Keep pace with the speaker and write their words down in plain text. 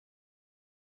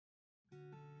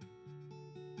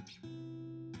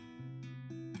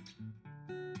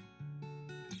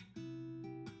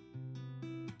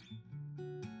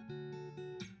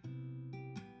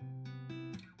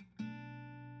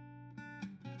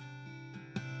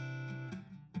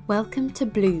Welcome to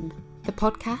Bloom, the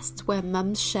podcast where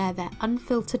mums share their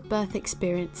unfiltered birth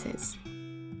experiences.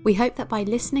 We hope that by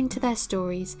listening to their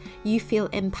stories, you feel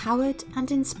empowered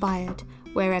and inspired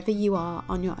wherever you are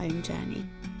on your own journey.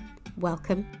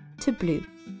 Welcome to Bloom.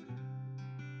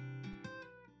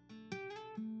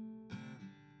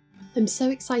 I'm so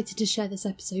excited to share this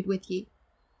episode with you.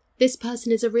 This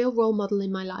person is a real role model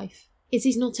in my life.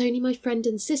 Izzi's not only my friend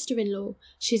and sister-in-law,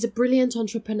 she's a brilliant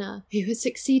entrepreneur who has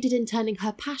succeeded in turning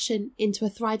her passion into a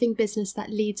thriving business that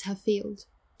leads her field.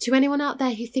 To anyone out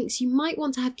there who thinks you might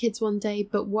want to have kids one day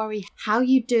but worry how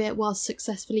you do it while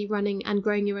successfully running and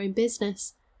growing your own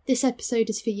business, this episode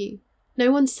is for you.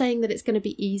 No one's saying that it's going to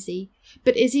be easy,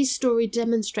 but Izzi's story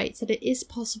demonstrates that it is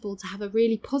possible to have a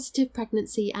really positive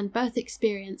pregnancy and birth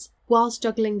experience whilst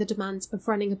juggling the demands of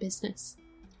running a business.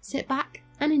 Sit back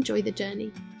and enjoy the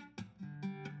journey.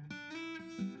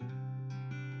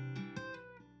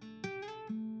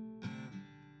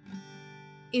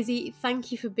 Izzi,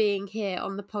 thank you for being here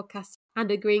on the podcast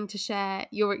and agreeing to share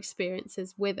your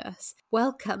experiences with us.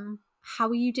 Welcome. How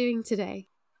are you doing today?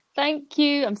 Thank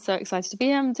you. I'm so excited to be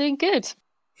here. I'm doing good.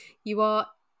 You are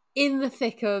in the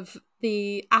thick of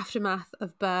the aftermath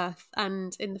of birth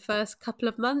and in the first couple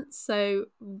of months, so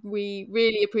we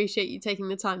really appreciate you taking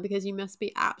the time because you must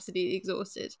be absolutely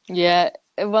exhausted. Yeah,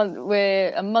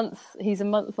 we're a month. He's a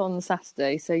month on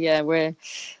Saturday, so yeah, we're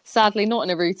sadly not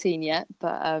in a routine yet,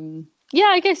 but yeah,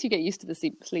 I guess you get used to the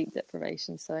sleep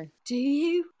deprivation. So do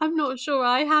you? I'm not sure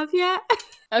I have yet.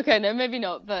 Okay, no, maybe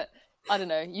not, but I don't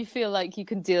know. You feel like you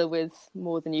can deal with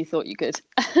more than you thought you could.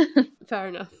 Fair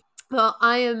enough. Well,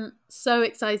 I am so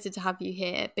excited to have you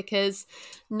here because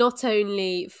not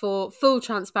only, for full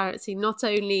transparency, not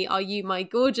only are you my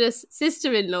gorgeous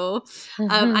sister-in-law,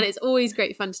 and it's always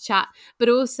great fun to chat, but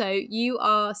also you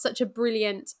are such a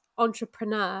brilliant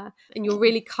entrepreneur and you're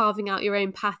really carving out your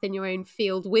own path in your own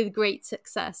field with great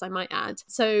success, I might add.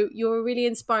 So you're a really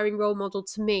inspiring role model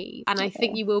to me, and I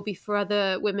think you will be for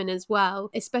other women as well,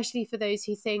 especially for those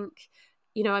who think,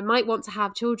 you know, I might want to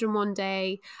have children one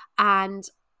day and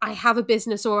I have a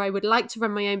business or I would like to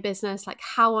run my own business. Like,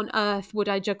 how on earth would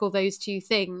I juggle those two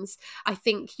things? I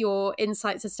think your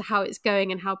insights as to how it's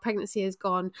going and how pregnancy has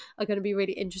gone are going to be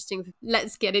really interesting.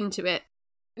 Let's get into it.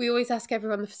 We always ask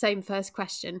everyone the same first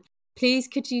question. Please,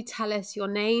 could you tell us your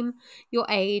name, your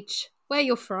age, where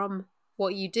you're from,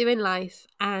 what you do in life,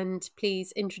 and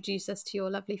please introduce us to your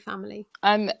lovely family.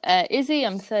 I'm Izzi,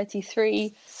 I'm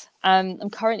 33. I'm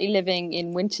currently living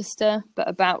in Winchester, but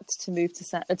about to move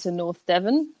to North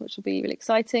Devon, which will be really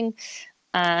exciting.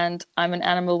 And I'm an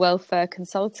animal welfare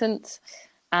consultant.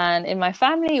 And in my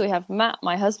family, we have Matt,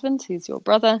 my husband, who's your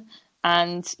brother,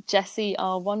 and Jesse,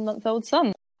 our 1-month-old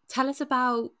son. Tell us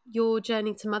about your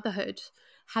journey to motherhood.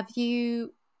 Have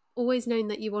you always known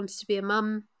that you wanted to be a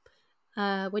mum?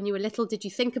 When you were little, did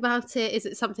you think about it? Is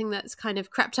it something that's kind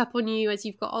of crept up on you as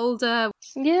you've got older?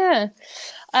 Yeah,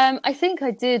 I think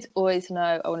I did always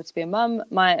know I wanted to be a mum.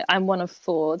 I'm one of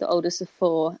 4, the oldest of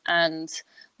 4, and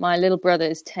my littlest brother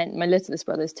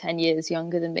is 10 years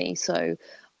younger than me. So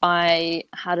I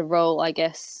had a role, I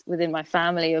guess, within my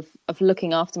family of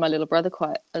looking after my little brother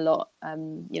quite a lot,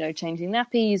 changing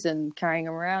nappies and carrying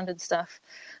him around and stuff.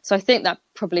 So I think that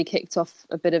probably kicked off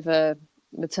a bit of a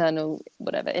maternal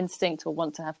instinct or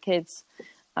want to have kids,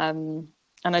 and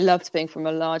I loved being from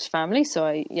a large family, so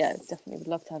I definitely would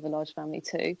love to have a large family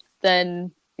too.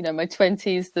 Then my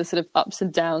 20s, the sort of ups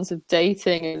and downs of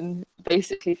dating, and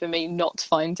basically for me not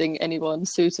finding anyone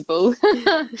suitable.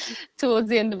 Towards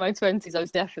the end of my 20s, I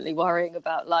was definitely worrying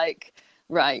about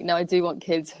right now I do want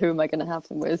kids, who am I going to have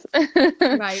them with?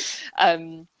 Right.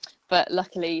 But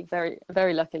luckily, very,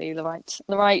 very luckily, the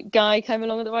right guy came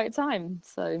along at the right time.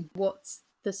 So, what's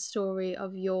the story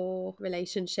of your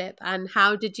relationship, and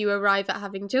how did you arrive at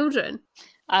having children?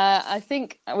 I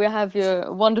think we have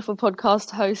your wonderful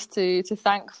podcast host to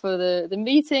thank for the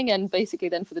meeting, and basically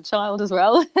then for the child as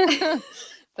well.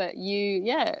 But me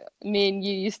and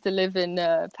you used to live in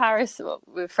Paris. Well,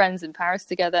 we were friends in Paris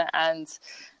together, and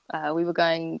we were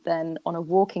going then on a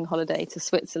walking holiday to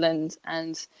Switzerland,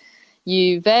 and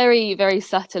you very, very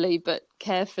subtly but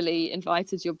carefully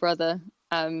invited your brother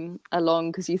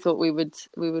along because you thought we would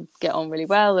get on really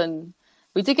well, and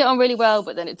we did get on really well.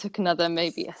 But then it took another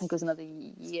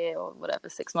year or whatever,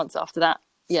 6 months after that,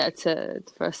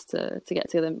 for us to get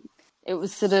together. It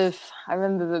was sort of, I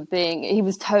remember he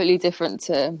was totally different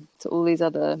to all these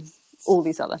other all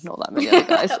these other, not that many other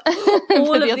guys.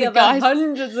 All of the other guys,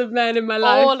 hundreds of men in my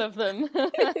life. All of them.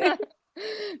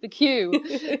 The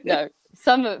queue. No,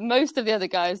 most of the other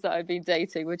guys that I've been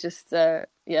dating were just,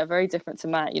 very different to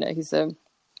Matt. You know, he's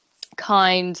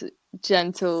kind,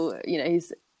 gentle. You know,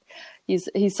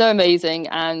 he's so amazing,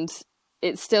 and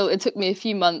it took me a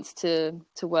few months to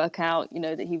work out, you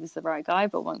know, that he was the right guy.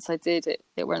 But once I did,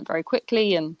 it went very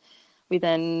quickly, and we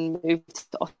then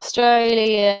moved to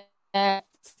Australia,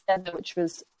 which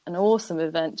was an awesome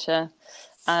adventure.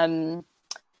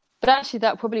 But actually,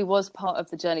 that probably was part of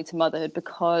the journey to motherhood,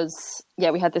 because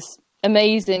we had this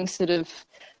amazing sort of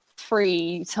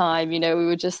free time. You know, we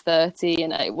were just 30,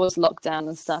 and it was lockdown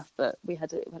and stuff, but we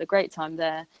had a great time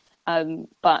there.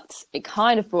 But it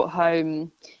kind of brought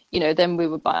home, you know, then we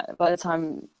were by the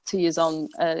time 2 years on,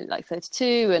 like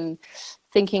 32, and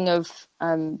thinking of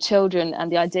children,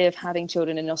 and the idea of having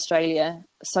children in Australia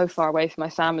so far away from my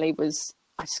family was,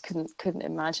 I just couldn't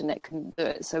imagine it, couldn't do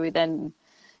it. So we then,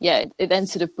 it then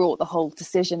sort of brought the whole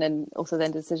decision, and also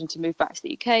then the decision to move back to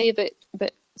the UK a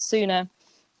bit sooner,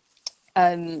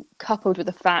 coupled with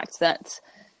the fact that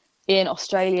in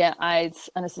Australia and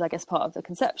this is, I guess, part of the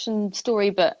conception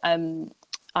story, but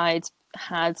I'd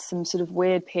had some sort of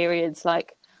weird periods,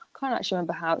 like, I can't actually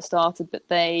remember how it started, but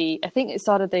I think it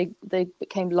started, they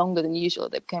became longer than usual.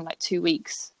 They became like 2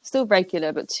 weeks, still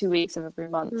regular, but 2 weeks of every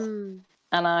month.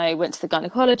 And I went to the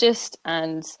gynecologist,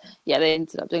 and they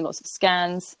ended up doing lots of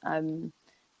scans, and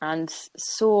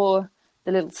saw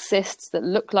the little cysts that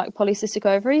looked like polycystic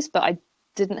ovaries, but I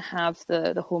didn't have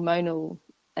the hormonal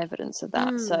evidence of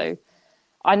that. So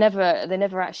they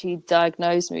never actually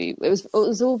diagnosed me. It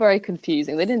was all very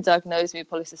confusing. They didn't diagnose me with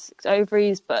polycystic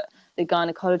ovaries, but the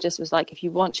gynecologist was like, if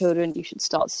you want children, you should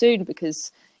start soon,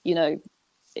 because, you know,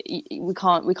 we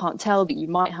can't tell, but you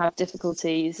might have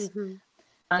difficulties.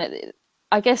 And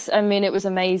I guess, I mean, it was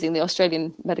amazing. The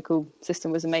Australian medical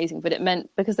system was amazing, but it meant,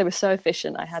 because they were so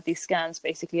efficient, I had these scans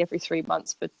basically every 3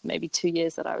 months for maybe 2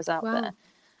 years that I was out there.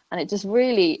 And it just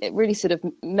really sort of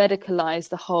medicalized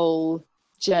the whole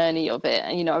journey of it.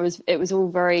 And, you know, it was all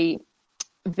very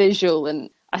visual, and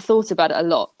I thought about it a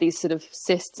lot. These sort of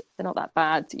cysts, they're not that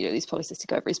bad, you know, these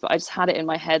polycystic ovaries, but I just had it in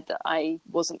my head that it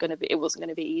wasn't going to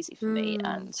be easy for me.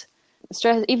 And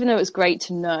stress, even though it was great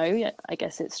to know, I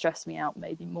guess it stressed me out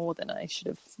maybe more than I should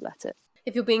have let it.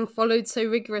 If you're being followed so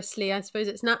rigorously, I suppose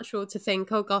it's natural to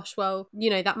think, oh gosh, well, you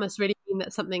know, that must really mean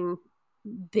that something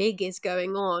big is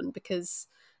going on, because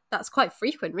that's quite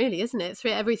frequent, really, isn't it?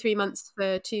 Every 3 months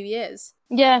for 2 years.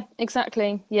 Yeah,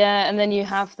 exactly. Yeah, and then you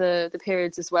have the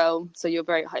periods as well. So you're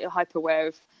very hyper aware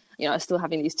of, you know, still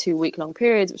having these 2 week long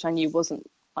periods, which I knew wasn't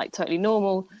like totally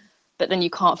normal. But then you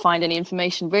can't find any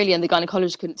information really, and the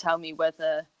gynecologist couldn't tell me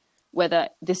whether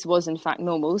this was in fact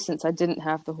normal, since I didn't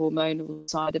have the hormonal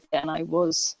side of it,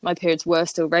 and my periods were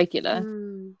still regular.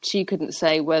 She couldn't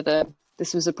say whether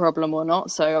this was a problem or not,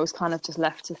 so I was kind of just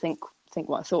left to think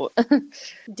what I thought.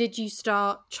 Did you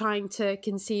start trying to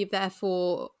conceive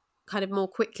therefore kind of more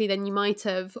quickly than you might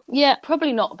have? Yeah,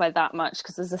 probably not by that much,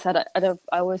 because as I said, I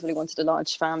always really wanted a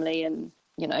large family, and,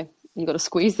 you know, you got to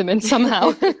squeeze them in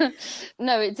somehow.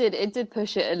 No, it did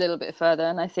push it a little bit further,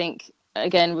 and I think,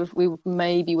 again, we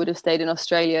maybe would have stayed in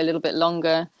Australia a little bit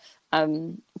longer,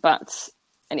 but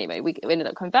anyway, we ended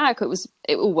up coming back.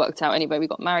 It all worked out anyway. We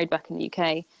got married back in the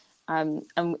UK. And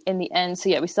in the end,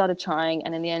 we started trying,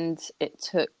 and in the end, it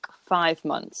took 5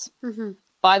 months.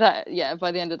 By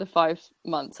the end of the 5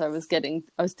 months, I was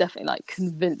definitely like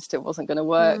convinced it wasn't going to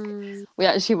work. We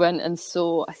actually went and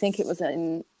saw, I think it was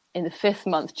in the 5th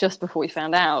month, just before we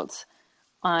found out,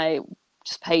 I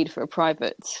just paid for a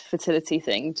private fertility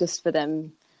thing just for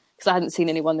them, because I hadn't seen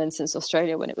anyone then since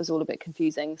Australia, when it was all a bit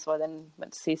confusing. So I then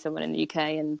went to see someone in the UK.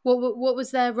 And what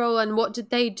was their role, and what did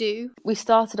they do? We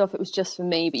started off, it was just for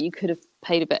me, but you could have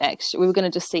paid a bit extra. We were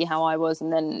going to just see how I was,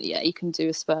 and then you can do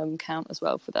a sperm count as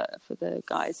well for the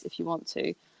guys if you want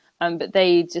to. But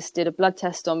they just did a blood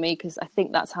test on me, because I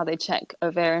think that's how they check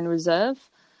ovarian reserve.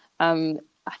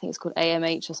 I think it's called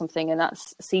AMH or something, and that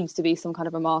seems to be some kind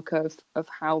of a marker of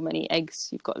how many eggs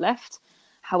you've got left.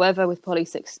 However, with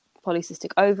polycystic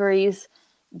ovaries,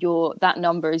 that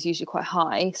number is usually quite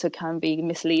high, so it can be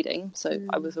misleading. So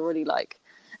I was already like,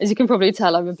 as you can probably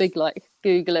tell, I'm a big like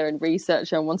Googler and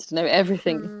researcher, and wanted to know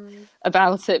everything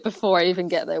about it before I even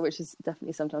get there, which is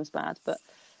definitely sometimes bad. But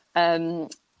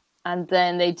and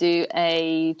then they do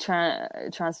a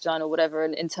transvaginal, whatever,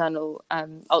 an internal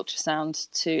ultrasound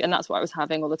and that's what I was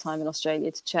having all the time in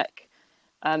Australia, to check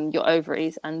your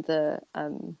ovaries and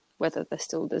whether there's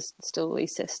still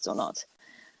these cysts or not.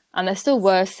 And there still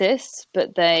were cysts,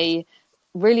 but they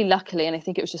really luckily, and I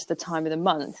think it was just the time of the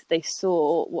month, they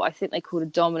saw what I think they called a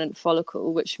dominant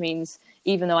follicle, which means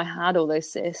even though I had all those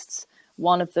cysts,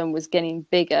 one of them was getting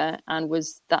bigger, and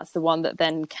that's the one that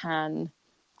then can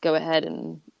go ahead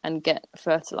and get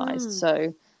fertilized.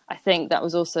 So I think that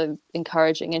was also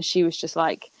encouraging. And she was just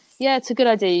like, yeah, it's a good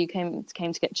idea you came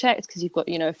to get checked, because you've got,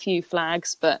 you know, a few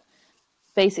flags, but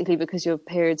basically because your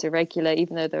periods are regular,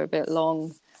 even though they're a bit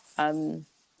long,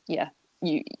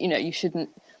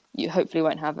 you hopefully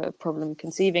won't have a problem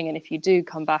conceiving. And if you do,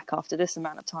 come back after this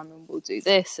amount of time and we'll do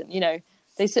this. And, you know,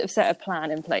 they sort of set a plan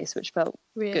in place, which felt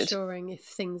reassuring good. If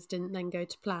things didn't then go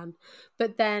to plan.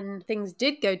 But then things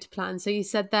did go to plan. So you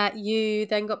said that you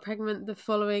then got pregnant the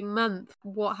following month.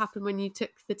 What happened when you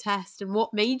took the test, and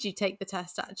what made you take the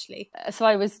test actually? So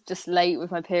I was just late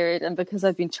with my period, and because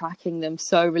I've been tracking them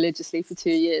so religiously for 2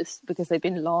 years, because they've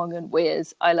been long and weird,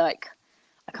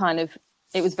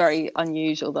 it was very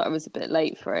unusual that I was a bit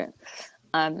late for it.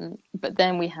 But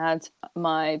then we had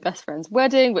my best friend's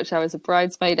wedding, which I was a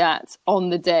bridesmaid at, on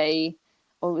the day,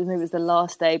 or maybe it was the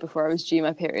last day before I was due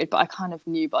my period. But I kind of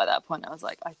knew by that point. I was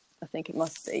like, I think it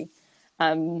must be.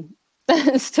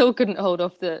 Still couldn't hold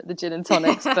off the gin and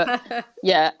tonics, but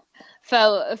yeah,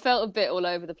 felt a bit all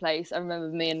over the place. I remember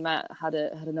me and Matt had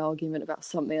an argument about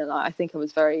something, and I think I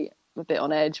was a bit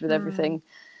on edge with everything.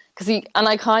 And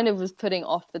I kind of was putting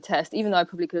off the test, even though I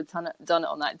probably could have done it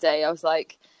on that day. I was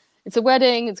like, it's a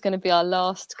wedding, it's going to be our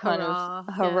last kind of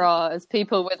hurrah as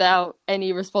people without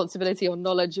any responsibility or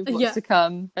knowledge of what's to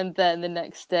come. And then the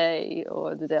next day,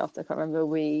 or the day after, I can't remember,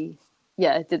 we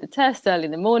did the test early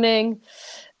in the morning,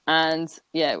 and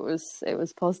it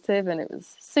was positive, and it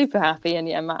was super happy.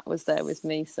 And Matt was there with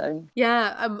me, so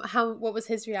what was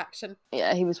his reaction?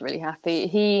 He was really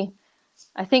happy.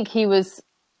 I think he was,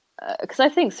 because I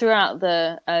think throughout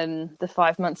the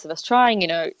 5 months of us trying, you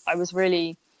know, I was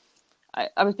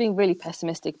being really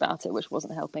pessimistic about it, which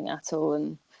wasn't helping at all.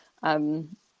 And,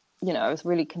 you know, I was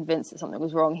really convinced that something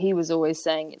was wrong. He was always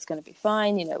saying, it's going to be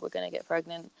fine, you know, we're going to get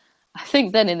pregnant. I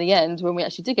think then in the end, when we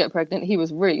actually did get pregnant, he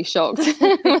was really shocked.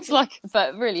 It was like,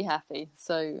 but really happy.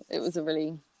 So it was a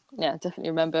really, definitely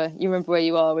remember where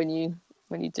you are when you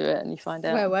do it and you find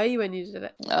out. Where were you when you did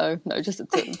it? Oh, no, just at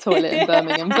the toilet in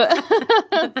Birmingham.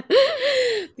 But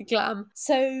the glam.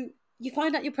 So you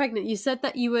find out you're pregnant. You said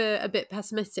that you were a bit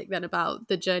pessimistic then about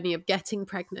the journey of getting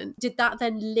pregnant. Did that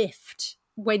then lift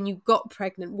when you got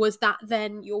pregnant? Was that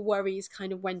then your worries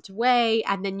kind of went away,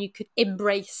 and then you could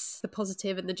embrace the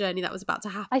positive and the journey that was about to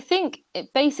happen? I think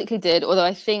it basically did, although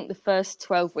I think the first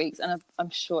 12 weeks, and I'm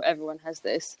sure everyone has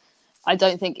this, I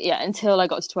don't think, until I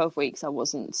got to 12 weeks, I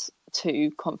wasn't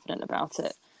too confident about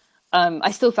it.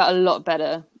 I still felt a lot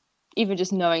better. Even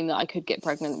just knowing that I could get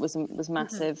pregnant was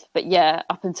massive. But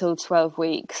up until 12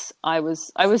 weeks, I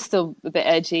was still a bit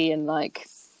edgy, and like,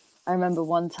 I remember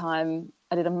one time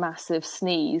I did a massive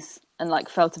sneeze and like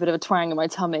felt a bit of a twang in my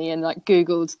tummy, and like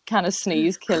Googled, can a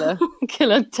sneeze kill a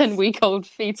 10-week-old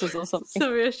fetus or something?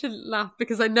 Sorry, I shouldn't laugh,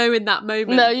 because I know in that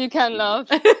moment. No, you can laugh.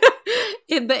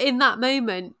 But in that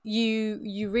moment,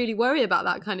 you really worry about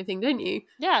that kind of thing, don't you?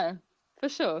 Yeah, for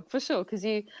sure. Because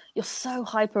you're so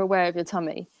hyper aware of your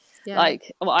tummy. Yeah.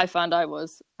 Like what I found I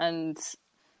was. And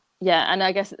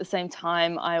I guess at the same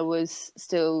time I was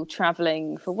still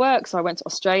traveling for work. So I went to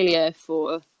Australia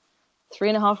for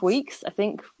 3.5 weeks, I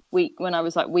think, when I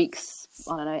was like weeks,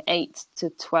 I don't know, 8 to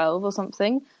 12 or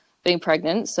something, being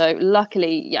pregnant. So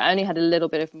luckily, I only had a little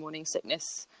bit of morning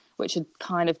sickness, which had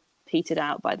kind of petered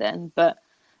out by then. But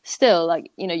still,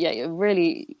 like, you know, you're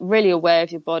really, really aware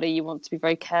of your body. You want to be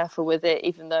very careful with it,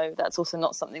 even though that's also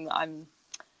not something that I'm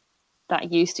that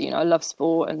used to. You know, I love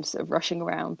sport and sort of rushing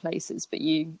around places, but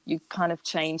you kind of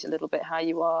change a little bit how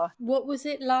you are. What was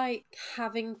it like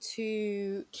having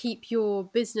to keep your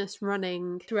business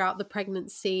running throughout the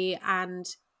pregnancy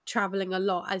and traveling a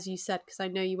lot, as you said? Because I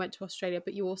know you went to Australia,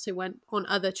 but you also went on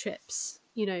other trips,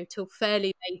 you know, till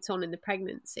fairly late on in the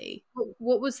pregnancy.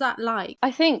 What was that like?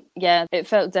 I think, it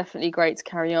felt definitely great to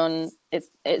carry on.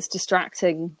 It's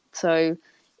distracting, so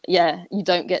you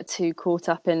don't get too caught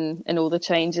up in all the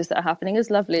changes that are happening, as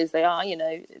lovely as they are. You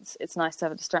know, it's nice to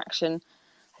have a distraction.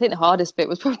 I think the hardest bit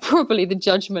was probably the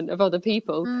judgment of other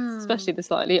people, especially the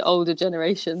slightly older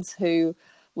generations, who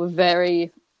were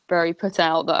very, very put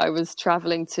out that I was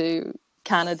traveling to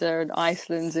Canada and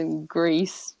Iceland and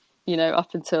Greece, you know,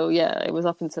 up until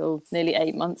nearly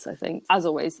 8 months, I think. As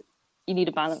always, you need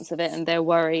a balance of it, and their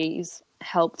worries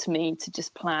helped me to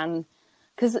just plan,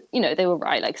 because, you know, they were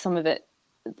right. Like, some of it,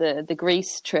 the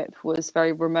Greece trip was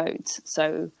very remote,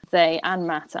 so they and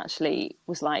Matt actually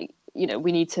was like, you know,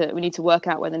 we need to work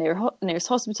out where the nearest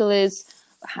hospital is,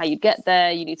 how you get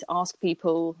there. You need to ask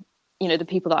people, you know, the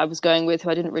people that I was going with who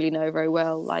I didn't really know very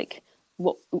well, like,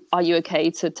 what, are you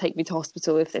okay to take me to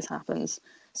hospital if this happens?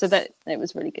 So that it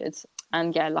was really good.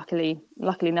 And yeah, luckily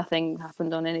nothing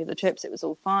happened on any of the trips. It was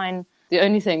all fine. The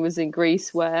only thing was in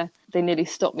Greece, where they nearly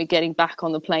stopped me getting back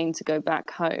on the plane to go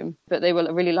back home. But they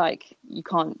were really like, you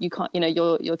can't, you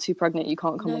know, you're too pregnant, you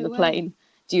can't come on the plane.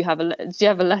 Do you have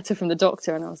a letter from the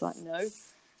doctor? And I was like, no.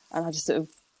 And I just sort of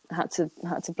had to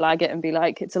blag it and be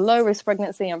like, it's a low risk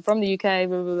pregnancy, I'm from the UK,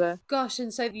 blah, blah, blah. Gosh,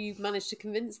 and so you managed to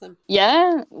convince them?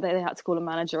 Yeah, they had to call a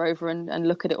manager over and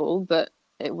look at it all, but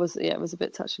it was a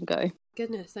bit touch and go.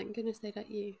 Goodness, thank goodness they let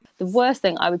you. The worst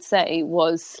thing I would say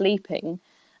was sleeping,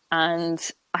 and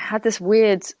I had this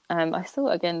weird, I still,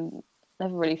 again,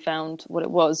 never really found what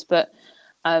it was, but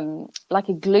like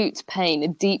a glute pain, a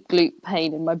deep glute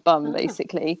pain in my bum,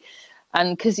 basically.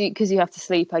 And because you have to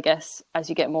sleep, I guess, as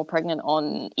you get more pregnant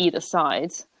on either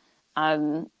side,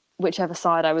 whichever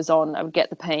side I was on, I would get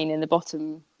the pain in the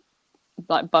bottom,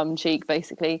 like bum cheek,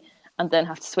 basically, and then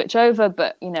have to switch over.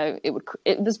 But, you know,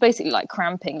 it was basically like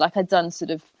cramping, like I'd done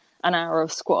sort of an hour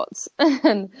of squats.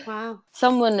 And wow.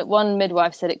 One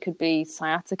midwife said it could be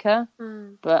sciatica,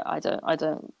 but I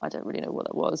don't really know what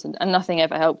that was. And nothing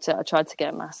ever helped it. I tried to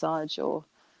get a massage or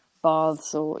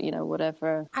baths or, you know,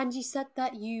 whatever. And you said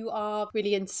that you are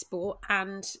really into sport,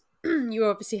 and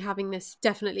you're obviously having this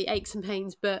definitely aches and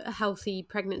pains, but a healthy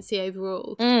pregnancy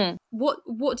overall.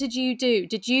 What did you do?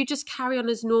 Did you just carry on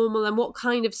as normal, and what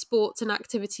kind of sports and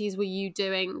activities were you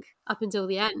doing up until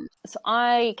the end? So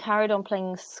I carried on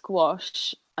playing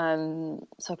squash. So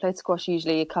I played squash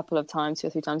usually a couple of times, 2 or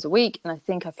 3 times a week, and I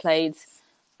think I played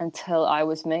until I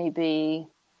was maybe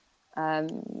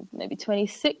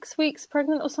 26 weeks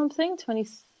pregnant or something,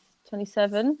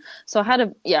 27. So I had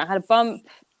a bump,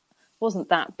 wasn't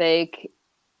that big,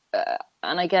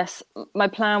 and I guess my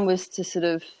plan was to sort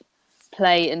of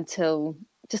play until,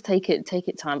 just take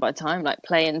it time by time, like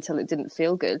play until it didn't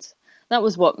feel good. That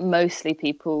was what mostly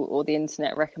people or the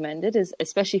internet recommended, is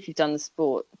especially if you've done the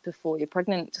sport before you're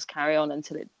pregnant, just carry on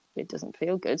until it doesn't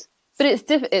feel good. But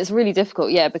it's really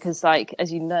difficult, yeah, because, like,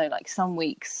 as you know, like, some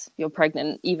weeks you're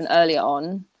pregnant, even earlier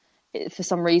on, for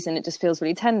some reason it just feels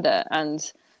really tender.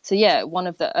 And so, yeah, one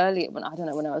of the earlier, when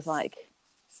I was like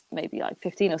maybe like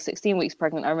 15 or 16 weeks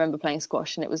pregnant, I remember playing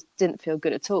squash and didn't feel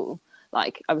good at all.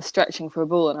 Like, I was stretching for a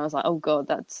ball and I was like, oh God,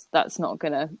 that's not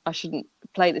I shouldn't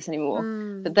play this anymore.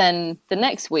 But then the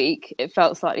next week it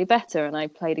felt slightly better and I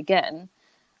played again.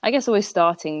 I guess always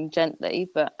starting gently,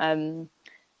 but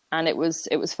and it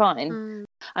was fine. And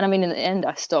I mean, in the end,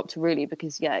 I stopped really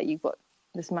because, yeah, you've got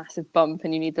this massive bump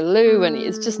and you need the loo, and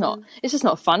it's just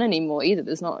not fun anymore either.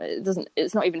 It's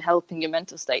not even helping your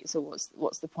mental state. So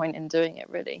what's the point in doing it,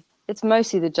 really? It's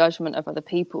mostly the judgment of other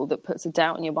people that puts a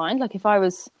doubt in your mind. Like, if I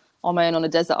was on my own on a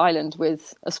desert island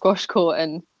with a squash court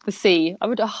and the sea, I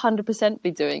would 100% be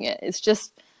doing it. It's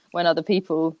just when other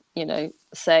people, you know,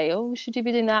 say, oh, should you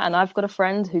be doing that? And I've got a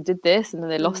friend who did this and then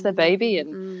they lost their baby,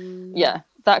 and yeah,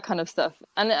 that kind of stuff.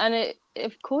 And it,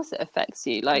 of course, it affects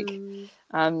you. Like,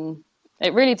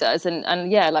 it really does.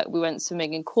 And yeah, like, we went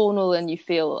swimming in Cornwall and you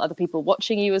feel other people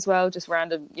watching you as well, just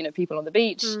random, you know, people on the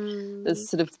beach. There's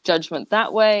sort of judgment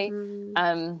that way.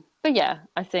 But yeah,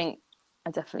 I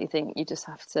definitely think you just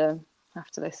have to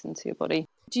listen to your body.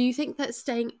 Do you think that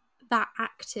staying that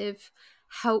active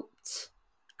helped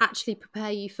actually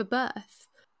prepare you for birth?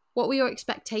 What were your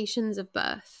expectations of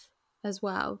birth as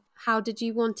well? How did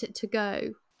you want it to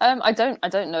go? I don't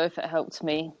know if it helped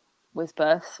me with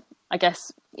birth. I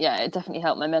guess, yeah, it definitely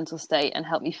helped my mental state and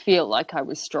helped me feel like I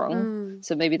was strong.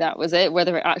 So maybe that was it.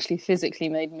 Whether it actually physically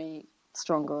made me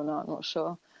stronger or not, I'm not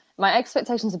sure. My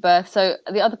expectations of birth. So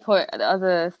the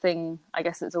other thing, I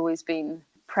guess, that's always been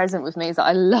present with me is that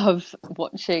I love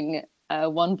watching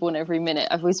One Born Every Minute.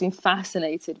 I've always been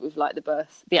fascinated with, like,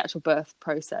 the actual birth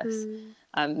process.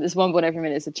 This One Born Every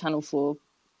Minute is a Channel 4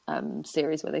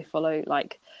 series where they follow,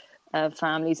 like,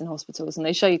 families in hospitals, and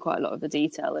they show you quite a lot of the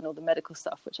detail and all the medical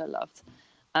stuff, which I loved.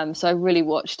 So I really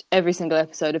watched every single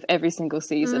episode of every single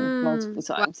season multiple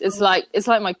times. Wow. It's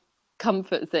like my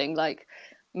comfort thing. Like,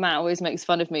 Matt always makes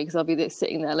fun of me because I'll be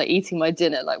sitting there, like, eating my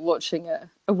dinner, like, watching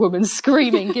a woman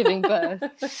screaming, giving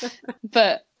birth.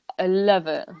 But I love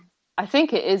it. I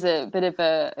think it is a bit of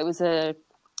a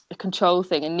control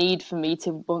thing, a need for me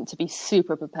to want to be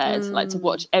super prepared, like, to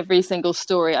watch every single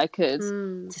story I could,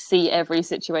 to see every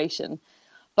situation.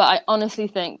 But I honestly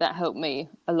think that helped me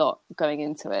a lot going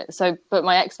into it. So, but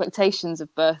my expectations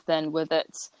of birth then were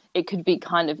that it could be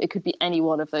any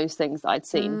one of those things that I'd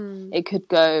seen. It could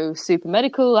go super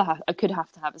medical. I could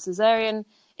have to have a cesarean.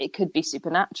 It could be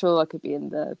supernatural. I could be in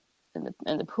the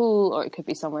pool, or it could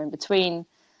be somewhere in between.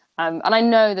 And I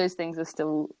know those things are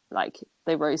still like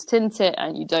they rose tint it,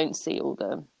 and you don't see all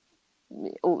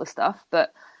the stuff.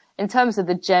 But in terms of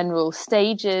the general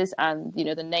stages and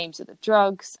the names of the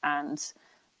drugs and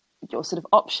your sort of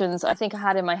options, I think I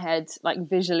had in my head, like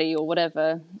visually or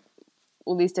whatever,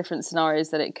 all these different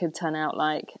scenarios that it could turn out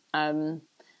like. And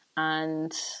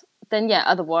then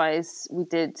otherwise we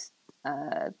did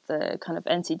the kind of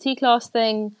NCT class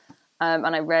thing.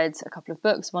 And I read a couple of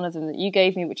books, one of them that you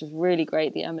gave me, which was really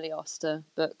great, the Emily Oster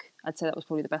book. I'd say that was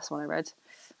probably the best one I read.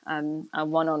 And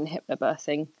one on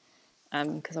hypnobirthing,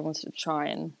 because I wanted to try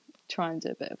and do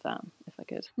a bit of that if I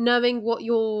could. Knowing what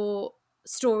your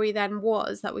story then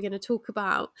was that we're going to talk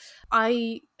about,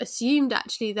 I assumed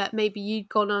actually that maybe you'd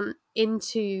gone on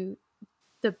into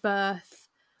the birth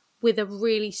with a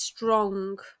really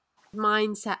strong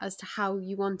mindset as to how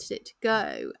you wanted it to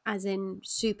go, as in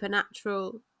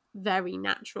supernatural, very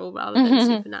natural rather than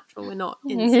supernatural. We're not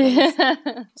in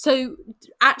space. So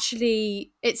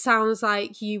actually it sounds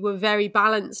like you were very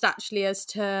balanced actually as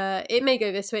to it may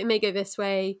go this way, it may go this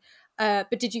way,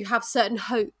 but did you have certain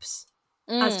hopes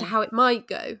as to how it might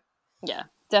go? Yeah,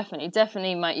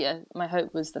 definitely my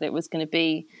hope was that it was going to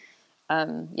be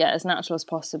as natural as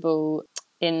possible.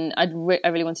 I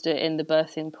really wanted it in the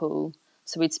birthing pool,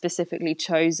 so we'd specifically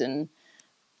chosen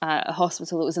a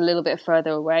hospital that was a little bit further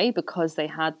away because they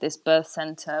had this birth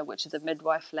centre, which are the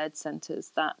midwife-led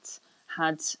centres that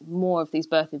had more of these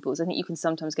birthing pools. I think you can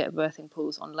sometimes get birthing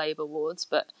pools on labour wards,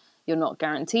 but you're not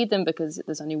guaranteed them because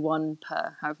there's only one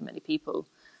per however many people.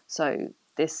 So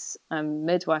this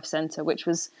midwife centre, which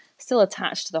was still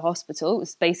attached to the hospital, it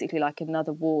was basically like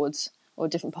another ward or a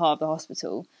different part of the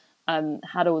hospital,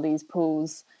 had all these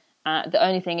pools. The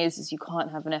only thing is you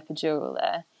can't have an epidural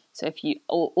there. So if you,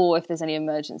 or if there's any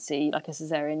emergency, like a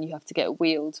cesarean, you have to get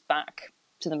wheeled back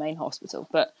to the main hospital.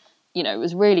 But, it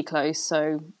was really close.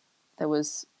 So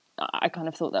I kind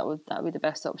of thought that would be the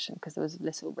best option because there was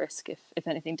little risk if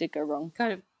anything did go wrong.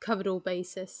 Kind of covered all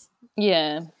bases.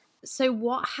 Yeah. So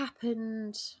what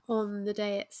happened on the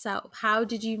day itself? How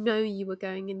did you know you were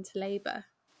going into labour?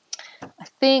 I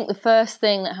think the first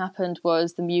thing that happened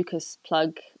was the mucus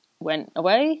plug went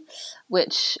away,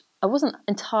 which I wasn't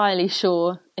entirely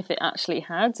sure if it actually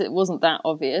had. It wasn't that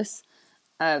obvious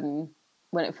when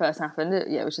it first happened.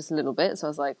 It was just a little bit. So I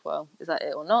was like, well, is that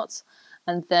it or not?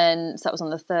 And then, so that was on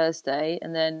the Thursday.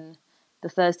 And then the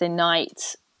Thursday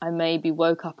night, I maybe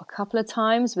woke up a couple of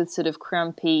times with sort of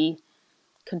crampy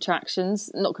Braxton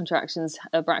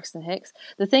Hicks.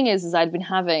 The thing is I'd been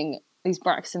having these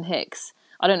Braxton Hicks.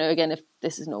 I don't know, again, if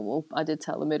this is normal. I did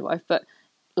tell the midwife, but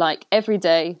like every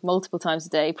day, multiple times a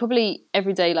day, probably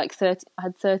every day, like 30, I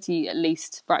had 30 at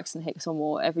least Braxton Hicks or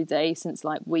more every day since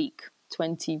like week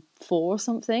 24 or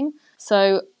something.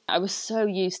 So I was so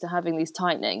used to having these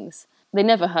tightenings. They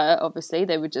never hurt, obviously.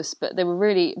 They were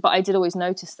but I did always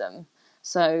notice them.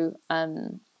 So,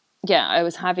 I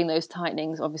was having those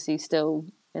tightenings, obviously still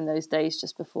in those days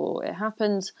just before it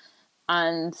happened.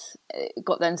 And it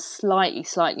got then slightly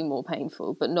more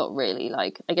painful, but not really.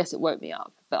 Like, I guess it woke me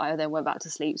up, but I then went back to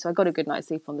sleep. So I got a good night's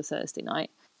sleep on the Thursday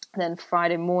night. And then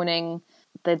Friday morning,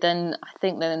 I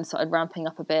think they then started ramping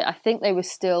up a bit. I think they were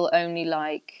still only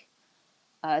like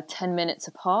 10 minutes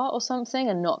apart or something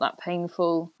and not that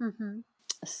painful. Mm-hmm.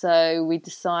 So I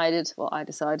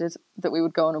decided that we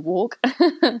would go on a walk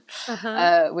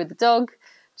with the dog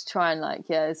to try and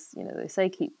they say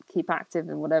keep active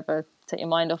and whatever, take your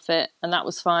mind off it. And that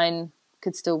was fine.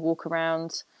 Could still walk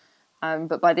around.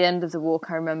 But by the end of the walk,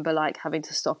 I remember like having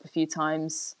to stop a few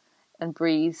times and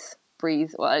breathe.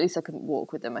 Well, at least I couldn't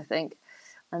walk with them, I think.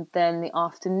 And then the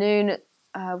afternoon,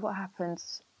 what happened?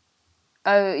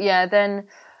 Oh, yeah, then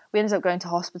we ended up going to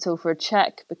hospital for a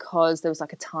check because there was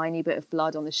like a tiny bit of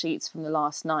blood on the sheets from the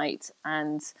last night.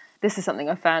 And this is something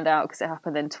I found out because it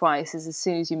happened then twice, is as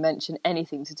soon as you mention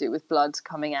anything to do with blood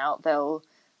coming out,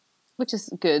 which is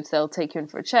good, they'll take you in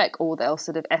for a check, or they'll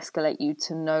sort of escalate you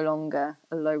to no longer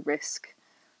a low risk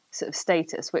sort of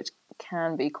status, which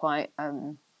can be quite,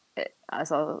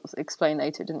 as I'll explain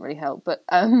later, it didn't really help. But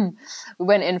we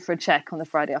went in for a check on the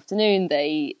Friday afternoon.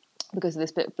 Because of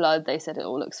this bit of blood, they said it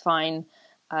all looks fine.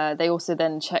 They also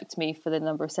then checked me for the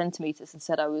number of centimetres and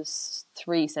said I was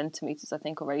 3 centimetres, I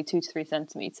think already, 2 to 3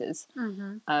 centimetres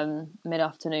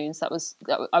mid-afternoon. So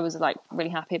I was like really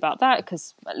happy about that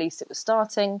because at least it was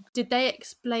starting. Did they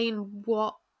explain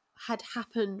what had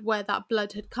happened, where that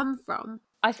blood had come from?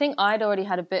 I think I'd already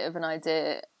had a bit of an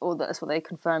idea, or that's what they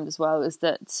confirmed as well, is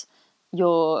that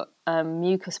your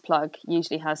mucus plug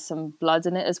usually has some blood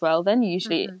in it as well. Then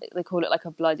usually they call it like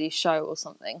a bloody show or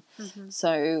something.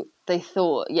 So they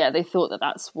thought that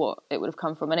that's what it would have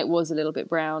come from, and it was a little bit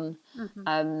brown.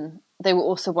 They were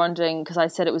also wondering, because I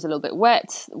said it was a little bit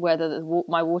wet, whether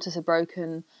my waters had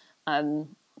broken.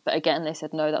 But again, they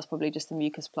said no, that's probably just the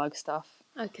mucus plug stuff.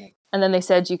 Okay. And then they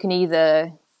said you can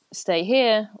either stay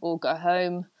here or go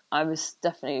home. I was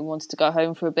definitely wanted to go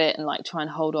home for a bit and like try and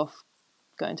hold off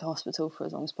going to hospital for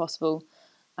as long as possible.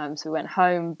 So we went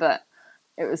home, but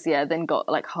it was then got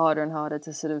like harder and harder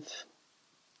to sort of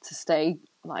to stay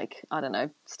like, I don't know,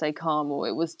 stay calm, or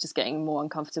it was just getting more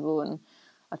uncomfortable. And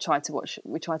we tried to watch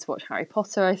Harry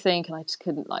Potter, I think, and I just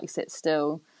couldn't like sit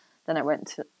still. Then I went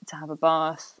to have a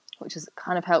bath, which has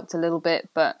kind of helped a little bit,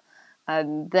 but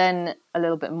then a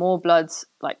little bit more blood,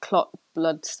 like clot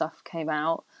blood stuff came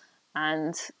out.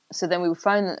 And so then we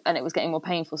phoned, and it was getting more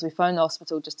painful. So we phoned the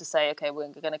hospital just to say, okay, we're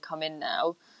going to come in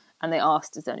now. And they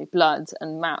asked, is there any blood?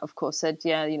 And Matt, of course, said,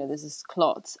 yeah, there's this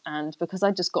clot. And because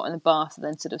I just got in the bath and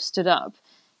then sort of stood up,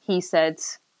 he said,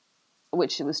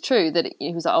 which was true, that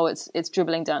he was like, oh, it's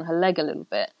dribbling down her leg a little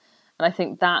bit. And I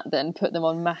think that then put them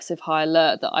on massive high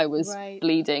alert that I was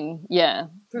bleeding,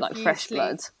 like fresh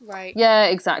blood. Right. Yeah,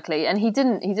 exactly. And he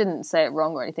didn't say it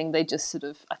wrong or anything. They just sort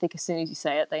of, I think as soon as you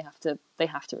say it, they have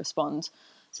to respond.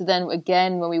 So then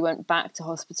again, when we went back to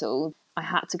hospital, I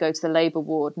had to go to the labour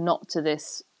ward, not to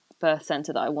this birth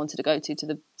centre that I wanted to go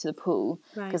to the pool,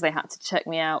 because they had to check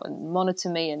me out and monitor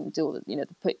me and do all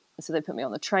the, so they put me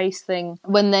on the trace thing.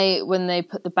 When they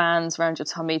put the bands around your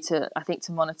tummy to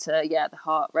monitor, the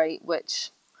heart rate, which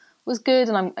was good.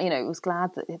 And I'm, was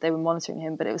glad that they were monitoring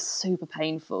him, but it was super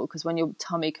painful because when your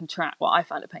tummy I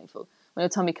found it painful. When your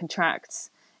tummy contracts,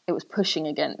 it was pushing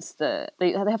against they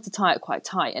have to tie it quite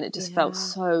tight, and it just felt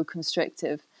so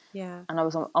constrictive. Yeah. And I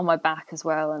was on my back as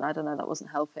well, and I don't know, that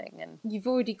wasn't helping. And you've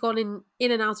already gone in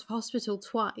and out of hospital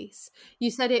twice. You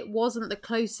said it wasn't the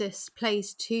closest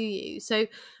place to you. So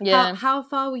how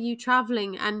far were you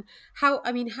travelling, and how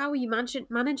were you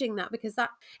managing that? Because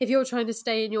that, if you're trying to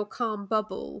stay in your calm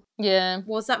bubble,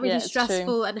 was that really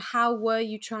stressful? And how were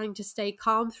you trying to stay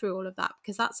calm through all of that?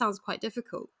 Because that sounds quite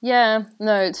difficult. Yeah,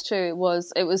 no, it's true. It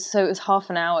was half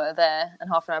an hour there and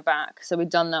half an hour back. So we'd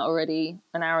done that already,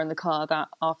 an hour in the car that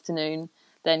afternoon.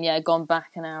 Then gone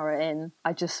back an hour in.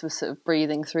 I just was sort of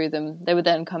breathing through them. They were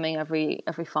then coming every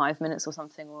 5 minutes or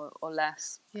something, or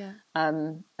less. Yeah.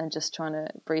 And just trying to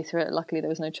breathe through it. Luckily there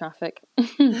was no traffic.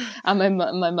 And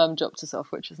my mum dropped us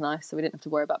off, which was nice, so we didn't have to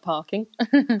worry about parking.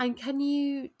 And can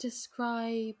you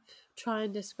try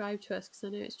and describe to us, because I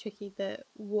know it's tricky, that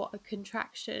what a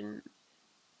contraction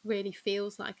really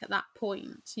feels like at that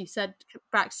point? You said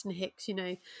Braxton Hicks,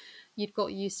 you'd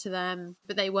got used to them,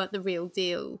 but they weren't the real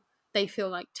deal. They feel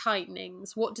like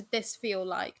tightenings. What did this feel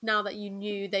like now that you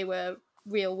knew they were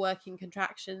real working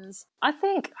contractions? I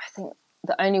think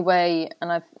the only way,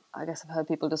 and I guess I've heard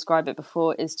people describe it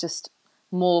before, is just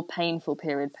more painful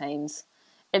period pains.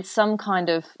 It's some kind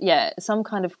of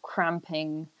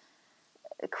cramping,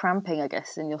 I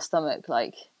guess, in your stomach.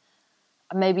 Like,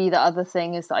 maybe the other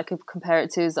thing is that I could compare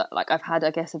it to is that, like, I've had,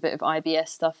 I guess, a bit of IBS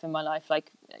stuff in my life,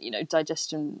 like,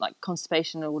 digestion, like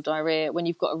constipation or diarrhea. When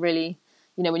you've got a really,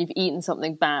 when you've eaten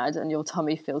something bad and your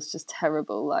tummy feels just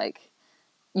terrible, like,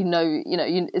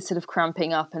 it's sort of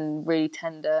cramping up and really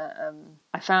tender.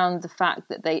 I found the fact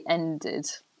that they ended,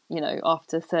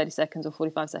 after 30 seconds or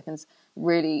 45 seconds,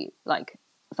 really, like,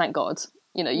 thank God.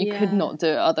 You could not do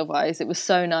it otherwise. It was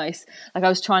so nice. Like, I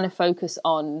was trying to focus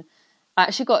on, I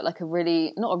actually got like a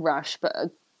really, not a rush, but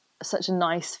such a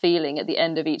nice feeling at the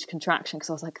end of each contraction, because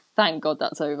I was like, thank God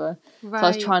that's over. Right. So I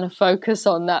was trying to focus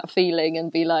on that feeling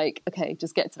and be like, okay,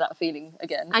 just get to that feeling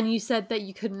again. And you said that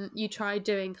you tried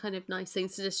doing kind of nice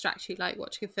things to distract you, like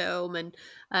watching a film and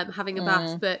having a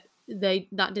bath, but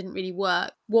that didn't really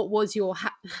work. What was your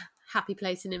happy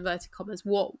place, in inverted commas?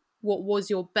 What was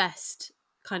your best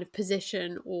kind of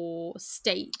position or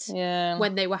state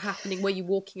when they were happening? Were you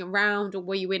walking around, or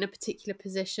were you in a particular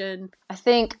position? I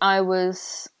think I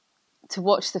was, to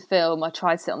watch the film, I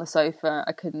tried to sit on the sofa.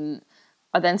 I couldn't.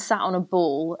 I then sat on a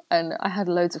ball, and I had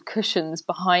loads of cushions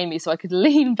behind me so I could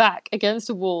lean back against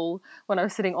a wall when I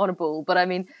was sitting on a ball. But I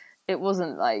mean, it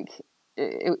wasn't like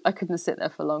I couldn't sit there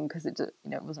for long because it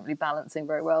wasn't really balancing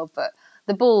very well. But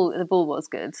the ball was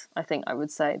good. I think I would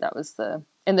say that was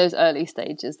in those early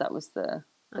stages, that was the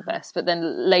best. But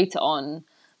then later on,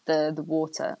 the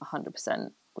water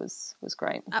 100% was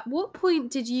great. At what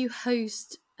point did you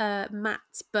host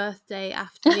Matt's birthday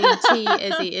afternoon tea,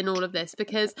 Izzi, in all of this?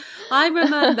 Because I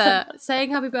remember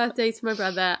saying happy birthday to my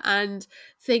brother and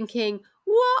thinking,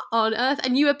 what on earth?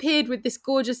 And you appeared with this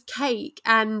gorgeous cake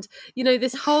and, you know,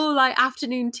 this whole like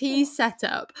afternoon tea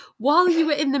setup while you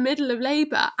were in the middle of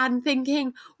labour, and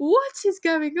thinking, what is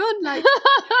going on? Like,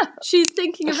 she's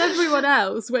thinking of everyone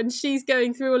else when she's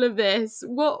going through all of this.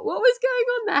 What was going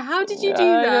on there? How did you do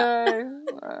that? I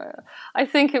know. I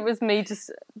think it was me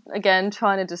just, again,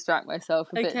 trying to distract myself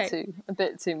a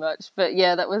bit too much. But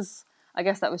yeah, I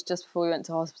guess that was just before we went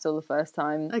to hospital the first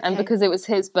time. Okay. And because it was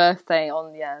his birthday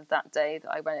on that day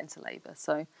that I went into labour.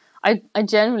 So I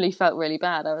generally felt really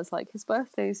bad. I was like, his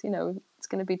birthday's, you know, it's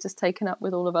going to be just taken up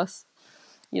with all of us,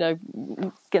 you know,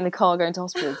 getting the car, going to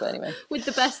hospital. But anyway. With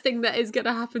the best thing that is going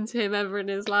to happen to him ever in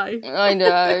his life. I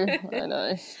know.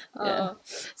 Yeah.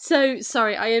 So,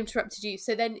 sorry, I interrupted you.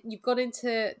 So then you've got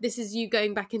into, this is you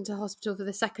going back into hospital for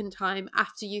the second time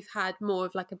after you've had more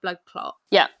of like a blood clot.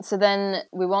 Yeah, so then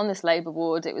we were on this labour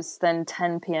ward. It was then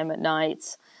 10 p.m. at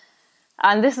night.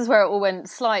 And this is where it all went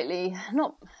slightly,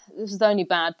 this was the only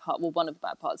bad part, well, one of the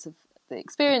bad parts of the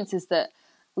experience is that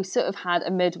we sort of had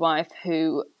a midwife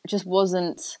who just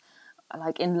wasn't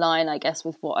like in line, I guess,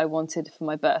 with what I wanted for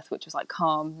my birth, which was like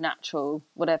calm, natural,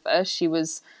 whatever. She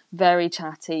was very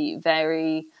chatty,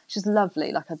 she's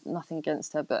lovely, like nothing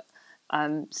against her, but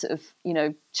sort of, you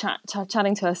know,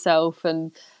 chatting to herself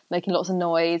and making lots of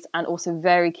noise, and also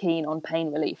very keen on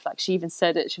pain relief. Like she even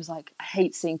said it, she was like, I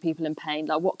hate seeing people in pain.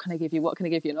 Like, what can I give you? What can I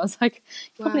give you? And I was like,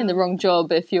 you're probably in the wrong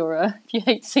job if you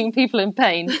hate seeing people in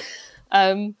pain.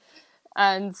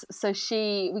 And so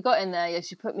we got in there, yeah,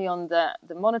 she put me on the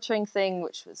monitoring thing,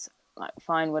 which was like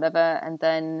fine, whatever. And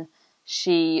then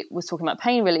she was talking about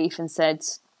pain relief and said,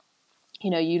 you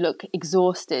know, you look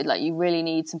exhausted, like you really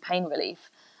need some pain relief.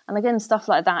 And again, stuff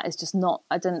like that is just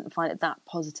I didn't find it that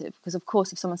positive, because of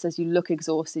course if someone says you look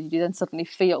exhausted, you then suddenly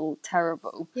feel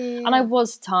terrible. Yeah. And I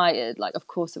was tired, like of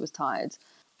course I was tired.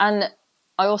 And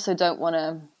I also don't want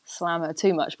to slam her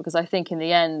too much, because I think in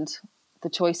the end, the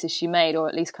choices she made, or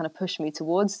at least kind of pushed me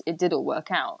towards, it did all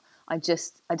work out. I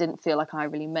didn't feel like I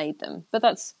really made them, but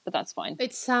that's fine.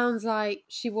 It sounds like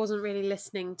she wasn't really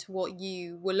listening to what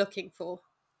you were looking for.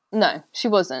 No, she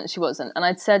wasn't. And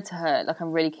I'd said to her, like,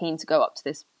 I'm really keen to go up to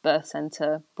this birth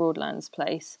centre, Broadlands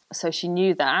place. So she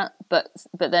knew that, but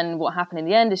then what happened in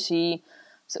the end is she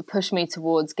sort of pushed me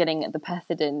towards getting the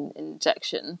pethidine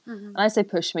injection. Mm-hmm. And I say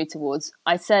pushed me towards,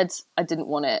 I said I didn't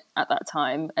want it at that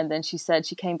time. And then she said,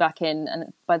 she came back in,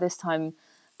 and by this time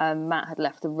Matt had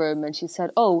left the room, and she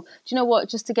said, oh, do you know what,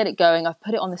 just to get it going, I've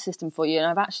put it on the system for you, and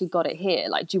I've actually got it here.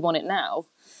 Like, do you want it now?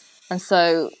 And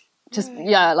so just,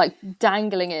 yeah, like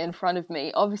dangling it in front of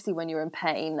me, obviously when you're in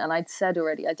pain. And I'd said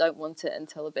already, I don't want it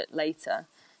until a bit later.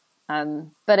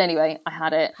 But anyway, I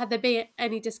had it. Had there been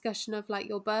any discussion of like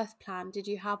your birth plan? Did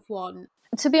you have one?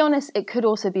 To be honest, it could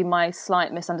also be my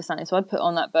slight misunderstanding. So I'd put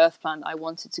on that birth plan, I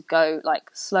wanted to go like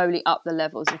slowly up the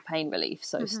levels of pain relief.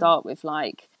 So start with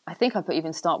like, I think I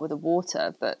even start with the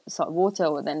water, but start water,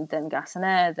 or then gas and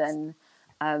air, then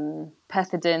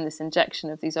pethidine, this injection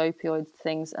of these opioid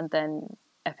things, and then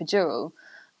epidural.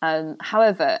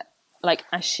 However, like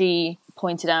as she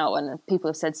pointed out, and people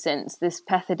have said since, this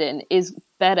pethidine is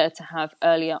better to have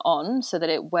earlier on, so that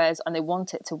it wears, and they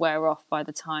want it to wear off by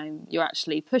the time you're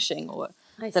actually pushing, or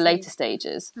the later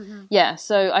stages. Mm-hmm. Yeah,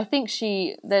 so I think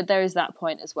there is that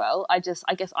point as well. I guess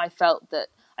I felt that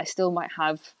I still might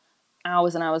have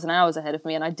hours and hours and hours ahead of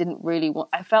me, and I didn't really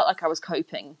I felt like I was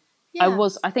coping. Yeah.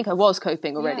 I think I was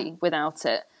coping already without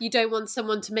it. You don't want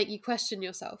someone to make you question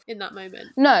yourself in that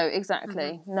moment. No,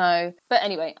 exactly. Mm-hmm. No. But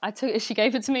anyway, I took it. She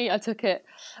gave it to me. I took it.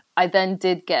 I then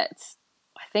did get,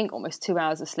 I think, almost 2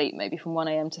 hours of sleep, maybe from 1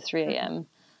 a.m. to 3 a.m. Mm-hmm.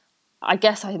 I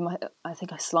guess I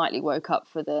think I slightly woke up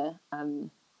for the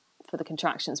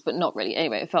contractions, but not really.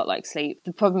 Anyway, it felt like sleep.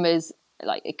 The problem is,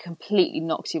 like, it completely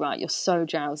knocks you out. You're so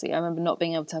drowsy. I remember not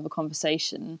being able to have a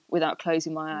conversation without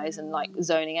closing my eyes and like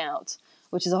zoning out,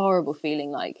 which is a horrible feeling.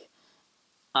 Like,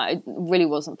 I really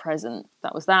wasn't present.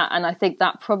 That was that. And I think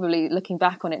that probably, looking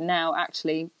back on it now,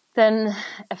 actually then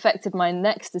affected my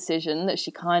next decision that she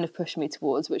kind of pushed me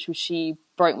towards, which was she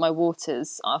broke my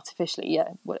waters artificially. Yeah,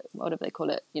 whatever they call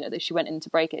it. You know, she went in to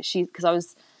break it. She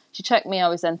checked me. I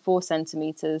was then 4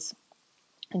 centimeters,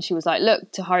 and she was like,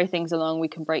 "Look, to hurry things along, we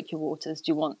can break your waters.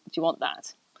 Do you want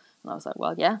that?" And I was like,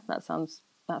 "Well, yeah, that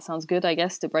sounds good, I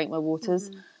guess, to break my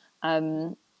waters."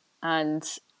 Mm-hmm. And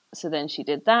so then she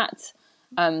did that.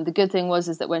 The good thing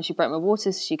was that when she broke my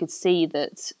waters, she could see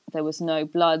that there was no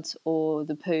blood or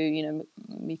the poo, you know,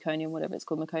 meconium, whatever it's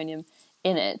called, meconium,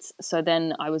 in it. So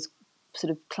then I was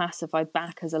sort of classified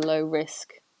back as a low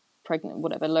risk pregnant,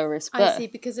 whatever, low risk birth. I see,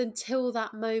 because until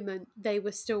that moment, they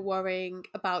were still worrying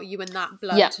about you and that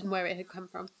blood and where it had come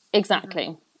from. Exactly.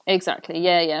 Mm-hmm. Exactly.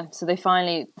 Yeah. So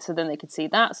then they could see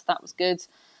that. So that was good.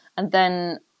 And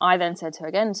then I then said to her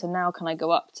again, so now can I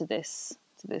go up to this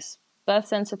birth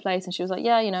center place? And she was like,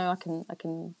 yeah, I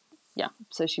can. Yeah.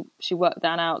 So she worked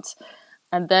that out.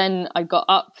 And then I got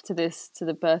up to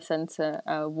the birth center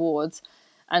ward,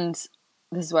 and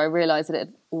this is where I realized that it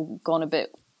had all gone a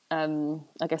bit,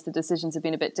 I guess the decisions have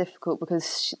been a bit difficult,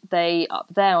 because they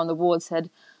up there on the ward said,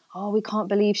 oh, we can't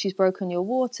believe she's broken your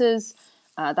waters.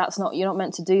 You're not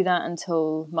meant to do that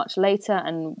until much later.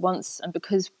 And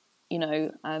because,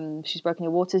 she's broken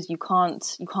your waters, you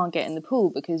can't get in the pool,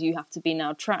 because you have to be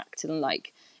now tracked, and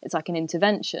it's like an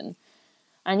intervention.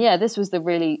 And yeah, this was the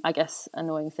really, I guess,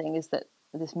 annoying thing, is that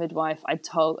this midwife,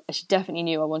 she definitely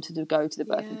knew I wanted to go to the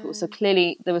birthing pool. So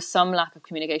clearly there was some lack of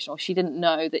communication, or she didn't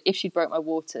know that if she broke my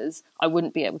waters, I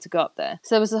wouldn't be able to go up there.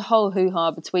 So there was a whole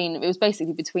hoo-ha it was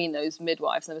basically between those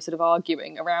midwives, and they were sort of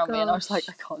arguing around me, and I was like,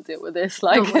 I can't deal with this.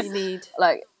 Not what you need.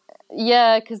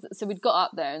 So we'd got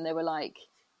up there, and they were like,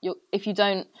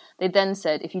 they then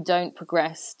said, if you don't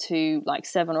progress to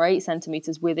 7 or 8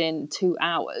 centimeters within 2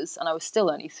 hours, and I was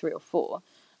still only 3 or 4,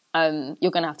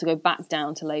 you're going to have to go back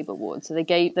down to labour ward. So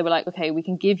they were like, okay, we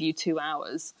can give you 2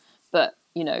 hours, but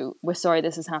we're sorry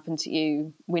this has happened to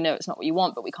you. We know it's not what you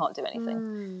want, but we can't do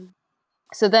anything.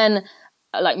 So then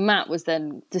Matt was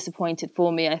then disappointed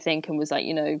for me, I think, and was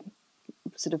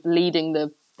sort of leading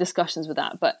the discussions with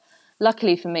that. But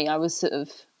luckily for me, I was sort of,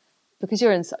 because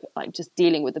you're in just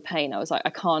dealing with the pain, I was like,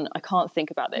 I can't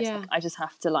think about this. Yeah. I just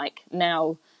have to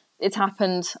now it's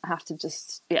happened. I have to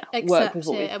just accept work with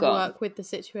what we've got, work with the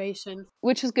situation,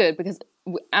 which was good, because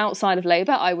outside of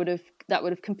labour, that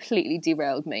would have completely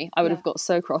derailed me. I would have got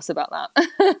so cross about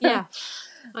that. Yeah,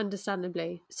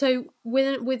 understandably. So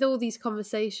with all these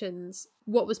conversations,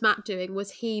 what was Matt doing?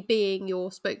 Was he being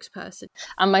your spokesperson?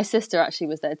 And my sister actually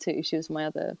was there too. She was my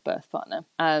other birth partner.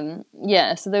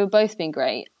 So they were both being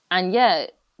great. And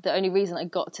the only reason I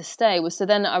got to stay was, so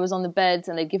then I was on the bed,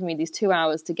 and they'd given me these 2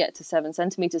 hours to get to 7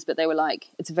 centimeters, but they were like,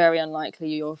 it's very unlikely,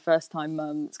 you're a first time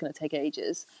mum, it's going to take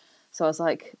ages. So I was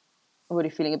like, already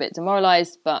feeling a bit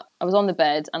demoralized, but I was on the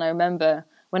bed, and I remember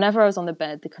whenever I was on the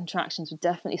bed, the contractions would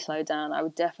definitely slow down. I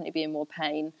would definitely be in more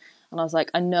pain. And I was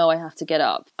like, I know I have to get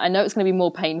up. I know it's going to be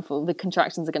more painful. The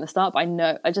contractions are going to start, but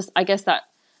I guess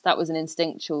that was an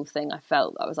instinctual thing I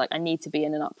felt. I was like, I need to be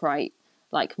in an upright,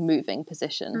 moving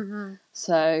position. Mm-hmm.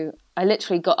 So I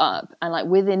literally got up,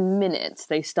 and within minutes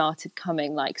they started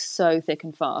coming so thick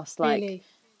and fast, Really?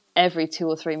 Every 2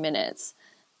 or 3 minutes.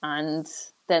 And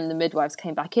then the midwives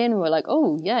came back in and were like,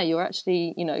 oh yeah, you're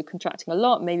actually contracting a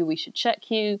lot, maybe we should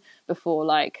check you, before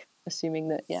assuming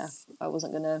that I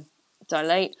wasn't going to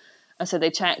dilate. And so they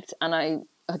checked, and I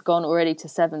had gone already to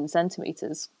 7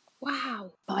 centimeters.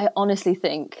 Wow. But I honestly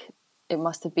think it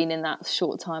must have been in that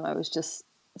short time I was just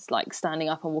standing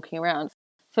up and walking around.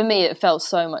 For me, it felt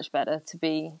so much better to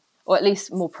be, or at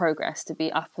least more progress, to be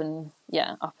up and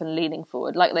leaning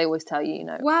forward, like they always tell you.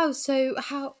 Wow. So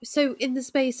in the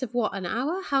space of what, an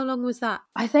hour? How long was that?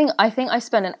 I think I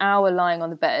spent an hour lying on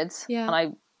the bed, Yeah. and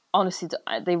I honestly,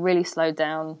 they really slowed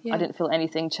down. Yeah. I didn't feel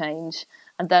anything change,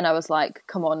 and then I was like,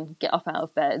 come on, get up out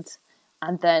of bed.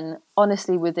 And then,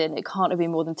 honestly, it can't have been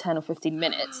more than 10 or 15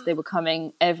 minutes. They were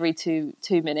coming every two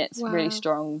minutes, Wow. really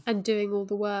strong. And doing all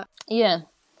the work. Yeah.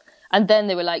 And then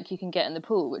they were like, you can get in the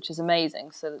pool, which is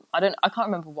amazing. So I can't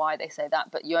remember why they say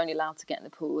that, but you're only allowed to get in the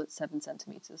pool at 7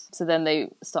 centimeters. So then they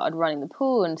started running the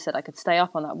pool and said I could stay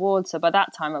up on that ward. So by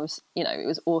that time I was, it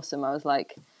was awesome. I was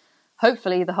like,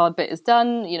 hopefully the hard bit is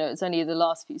done. It's only the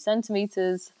last few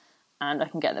centimeters and I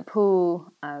can get in the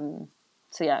pool.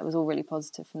 So yeah, it was all really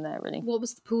positive from there, really. What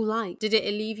was the pool like? Did it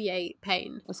alleviate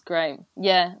pain? It was great.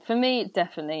 Yeah, for me,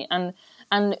 definitely.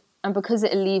 And because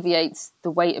it alleviates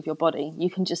the weight of your body, you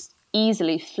can just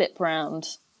easily flip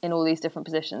around in all these different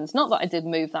positions. Not that I did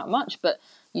move that much, but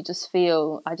I just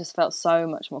felt so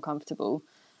much more comfortable.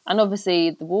 And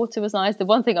obviously the water was nice. The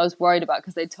one thing I was worried about,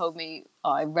 because they told me,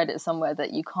 I read it somewhere,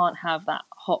 that you can't have that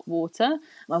hot water. And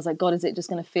I was like, God, is it just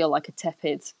going to feel like a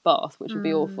tepid bath, which would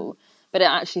be awful. But it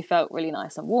actually felt really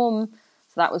nice and warm.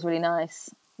 So that was really nice.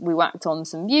 We whacked on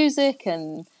some music,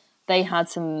 and they had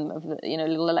some of the,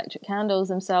 little electric candles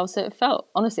themselves. So it felt,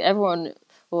 honestly, everyone,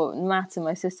 or Matt and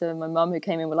my sister and my mum who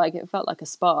came in were like, it felt like a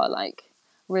spa,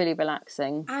 really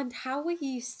relaxing. And how were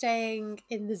you staying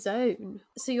in the zone?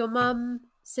 So your mum,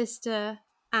 sister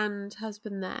and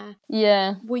husband there.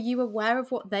 Yeah. Were you aware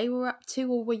of what they were up to,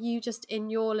 or were you just in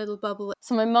your little bubble?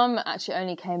 So my mum actually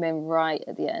only came in right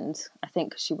at the end. I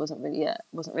think she wasn't really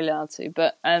allowed to.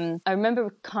 But I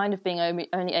remember kind of being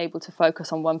only able to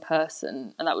focus on one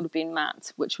person, and that would have been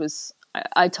Matt, which was,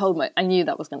 I knew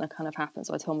that was going to kind of happen.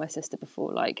 So I told my sister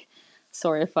before,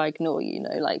 sorry if I ignore you, you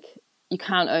know, like you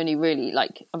can't only really,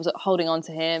 like, I was holding on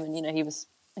to him, and, you know, he was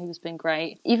being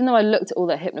great. Even though I looked at all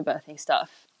that hypnobirthing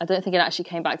stuff, I don't think it actually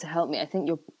came back to help me. I think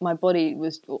my body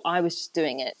I was just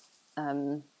doing it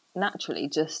naturally.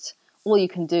 Just all you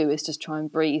can do is just try and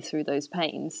breathe through those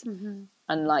pains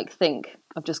and like think,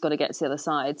 I've just got to get to the other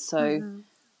side. So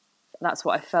that's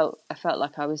what I felt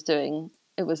like I was doing.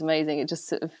 It was amazing. It just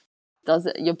sort of does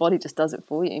it. Your body just does it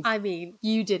for you. I mean,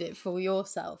 you did it for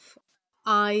yourself.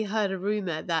 I heard a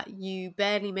rumour that you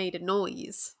barely made a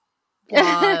noise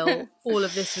while all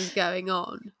of this was going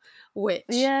on, which,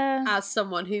 as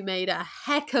someone who made a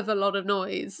heck of a lot of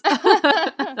noise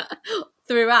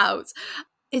throughout,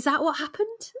 is that what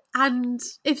happened? And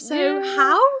if so,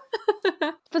 how?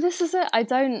 But this is it.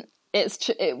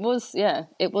 It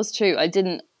was true. I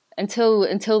didn't,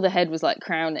 until the head was like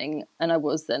crowning, and I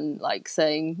was then like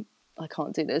saying, I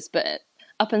can't do this. But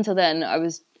up until then, I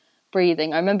was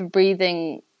breathing. I remember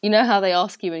breathing, you know how they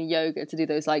ask you in yoga to do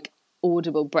those like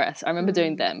audible breaths? I remember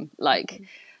doing them, like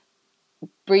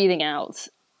breathing out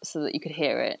so that you could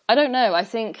hear it. I don't know. I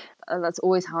think that's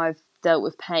always how I've dealt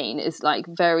with pain, is like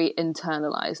very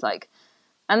internalized, like,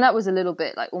 and that was a little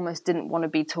bit like almost didn't want to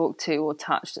be talked to or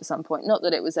touched at some point. Not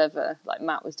that it was ever like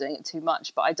Matt was doing it too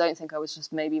much, but I don't think I was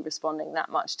just maybe responding that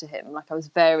much to him. Like I was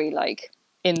very like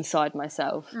inside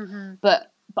myself,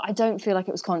 but I don't feel like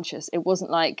it was conscious. It wasn't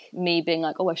like me being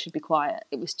like, oh, I should be quiet.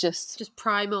 It was just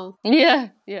primal. Yeah.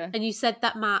 And you said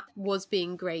that Matt was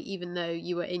being great, even though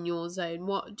you were in your zone.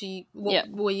 What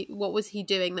was he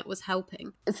doing that was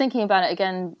helping? Thinking about it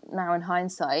again now in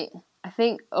hindsight, I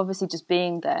think obviously just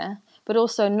being there, but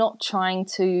also not trying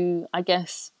to, I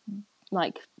guess,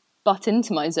 like butt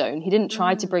into my zone. He didn't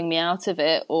try to bring me out of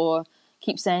it or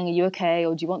keep saying, are you okay?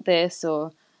 Or do you want this?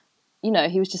 Or, you know,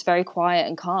 he was just very quiet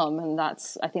and calm. And I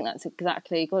think that's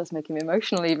exactly, God, it's making me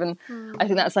emotional even. I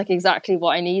think that's like exactly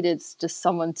what I needed. Just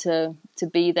someone to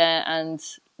be there and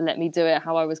let me do it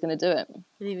how I was going to do it.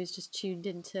 And he was just tuned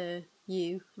into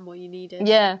you and what you needed.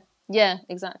 Yeah,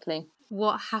 exactly.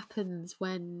 What happens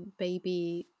when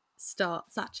baby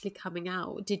starts actually coming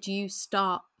out? Did you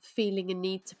start feeling a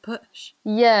need to push?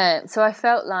 Yeah, so I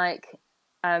felt like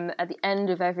at the end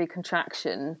of every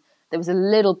contraction, there was a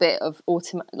little bit of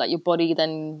like your body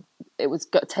then, it was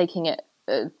taking it,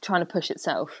 trying to push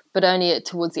itself, but only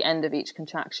towards the end of each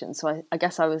contraction. So I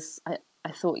guess I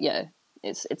thought, yeah,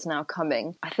 it's now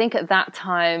coming. I think at that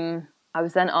time, I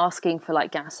was then asking for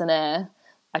like gas and air.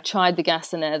 I tried the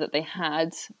gas and air that they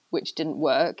had, which didn't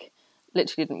work.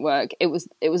 Literally didn't work. It was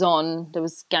on. There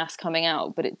was gas coming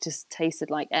out, but it just tasted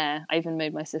like air. I even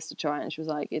made my sister try it, and she was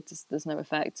like, there's no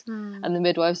effect. And the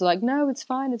midwives were like, no, it's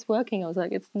fine, it's working. I was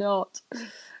like, it's not.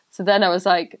 So then I was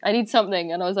like, I need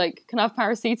something, and I was like, can I have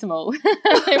paracetamol?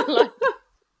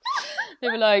 they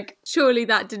were like, surely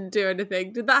that didn't do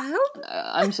anything. Did that help?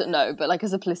 I'm sure no, but like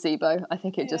as a placebo, I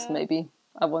think it just maybe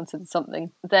I wanted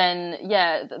something. Then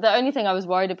the only thing I was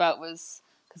worried about was,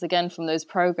 because again from those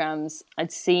programs,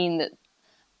 I'd seen that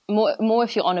more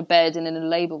if you're on a bed and in a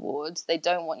labour ward, they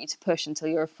don't want you to push until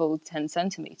you're a full 10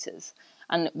 centimetres.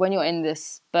 And when you're in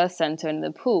this birth centre in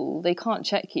the pool, they can't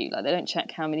check you. Like they don't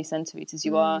check how many centimetres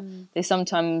you are. They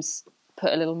sometimes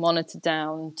put a little monitor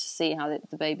down to see how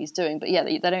the baby's doing. But yeah,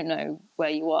 they don't know where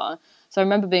you are. So I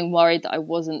remember being worried that I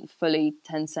wasn't fully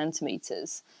 10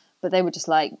 centimetres. But they were just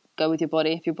like, go with your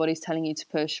body. If your body's telling you to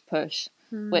push, push.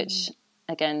 Which,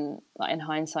 again, like in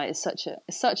hindsight, is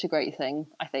such a great thing,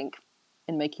 I think,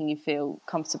 in making you feel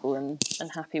comfortable and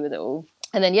happy with it all.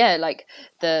 And then like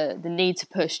the need to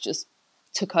push just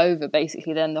took over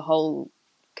basically then the whole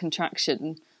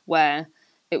contraction, where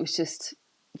it was just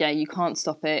you can't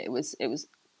stop it. It was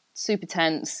super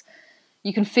tense.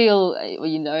 You can feel, well,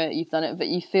 you know it, you've done it, but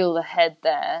you feel the head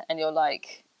there, and you're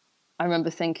like, I remember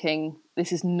thinking,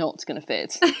 this is not going to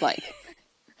fit.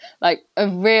 Like a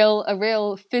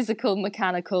real physical,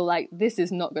 mechanical, like this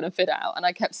is not going to fit out. And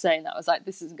I kept saying that. I was like,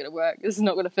 this isn't going to work. This is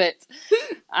not going to fit.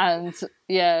 And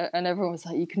and everyone was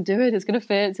like, you can do it. It's going to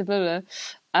fit. Blah,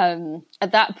 blah.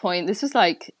 At that point, this was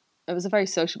like, it was a very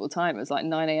sociable time. It was like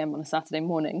 9 a.m. on a Saturday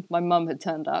morning. My mum had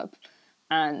turned up,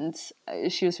 and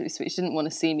she was really sweet. She didn't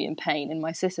want to see me in pain. And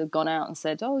my sister had gone out and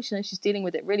said, oh, she's dealing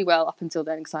with it really well up until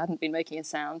then, because I hadn't been making a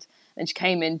sound. And she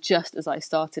came in just as I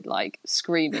started like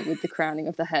screaming with the crowning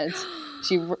of the head.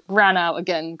 She ran out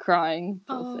again crying.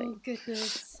 Poor thing.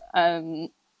 Goodness.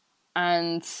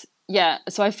 And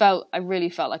so I really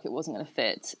felt like it wasn't going to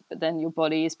fit. But then your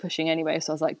body is pushing anyway.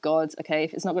 So I was like, God, okay,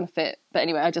 if it's not going to fit. But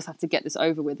anyway, I just have to get this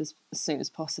over with as soon as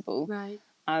possible. Right.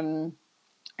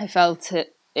 I felt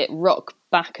it it rock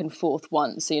back and forth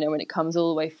once. So, you know, when it comes all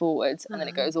the way forward and then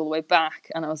it goes all the way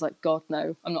back. And I was like, God,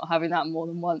 no, I'm not having that more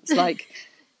than once. Like,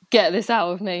 get this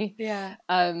out of me. Yeah.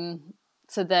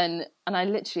 So then, and I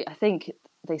think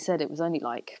they said it was only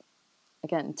like,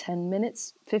 again, 10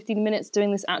 minutes, 15 minutes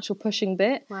doing this actual pushing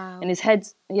bit. Wow. And his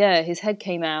head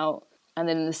came out. And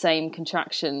then in the same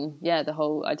contraction,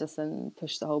 I just then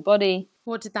pushed the whole body.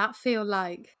 What did that feel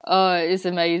like? Oh, it's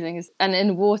amazing. And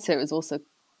in water, it was also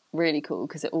really cool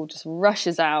because it all just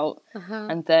rushes out,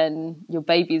 and then your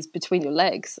baby's between your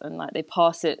legs, and like they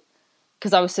pass it,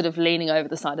 because I was sort of leaning over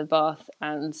the side of the bath,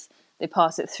 and they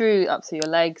pass it up through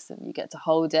your legs, and you get to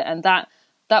hold it. And that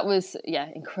was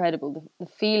incredible. The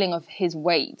feeling of his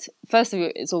weight. First of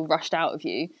all, it's all rushed out of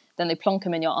you. Then they plonk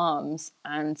him in your arms,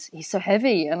 and he's so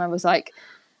heavy. And I was like,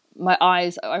 I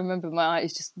remember my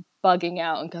eyes just bugging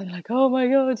out and going like, oh my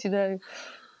God, you know,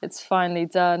 it's finally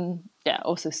done. Yeah,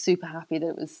 also super happy that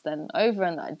it was then over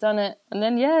and that I'd done it. And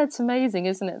then, it's amazing,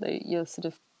 isn't it? That you're sort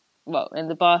of, in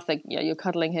the bath, like, you're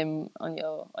cuddling him on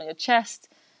your chest.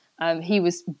 He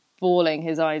was bawling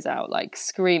his eyes out, like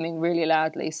screaming really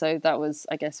loudly. So that was,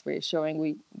 I guess, reassuring.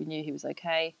 We knew he was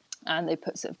okay. And they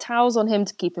put sort of towels on him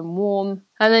to keep him warm.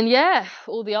 And then,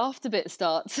 all the after bit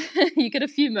starts. You get a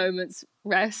few moments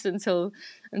rest until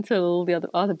all the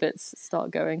other bits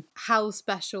start going. How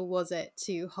special was it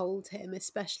to hold him,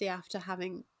 especially after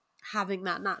having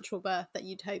that natural birth that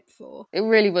you'd hoped for? It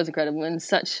really was incredible, and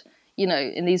such, you know,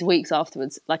 in these weeks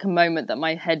afterwards, like a moment that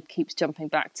my head keeps jumping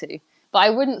back to. But I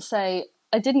wouldn't say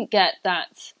I didn't get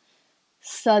that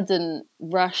sudden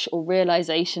rush or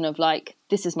realization of like,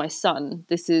 this is my son,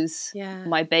 this is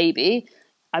my baby.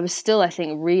 I was still, I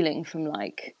think, reeling from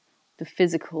like the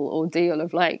physical ordeal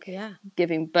of like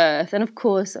giving birth. And of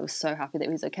course I was so happy that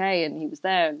he was okay and he was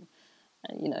there,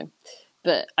 and you know,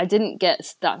 but I didn't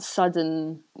get that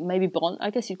sudden, maybe bond,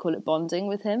 I guess you'd call it bonding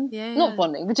with him. Not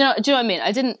bonding, but do you know what I mean?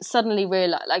 I didn't suddenly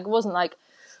realize, like, it wasn't like,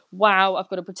 wow, I've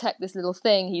got to protect this little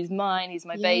thing, he's mine, he's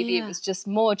my baby. It was just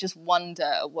more just wonder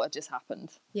at what just happened.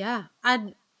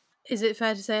 And is it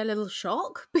fair to say a little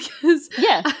shock? Because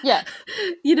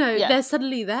you know, they're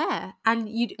suddenly there, and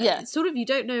you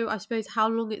don't know, I suppose, how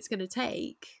long it's going to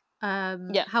take,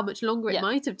 how much longer it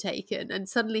might have taken, and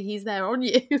suddenly he's there on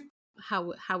you.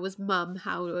 How was Mum?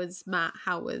 How was Matt?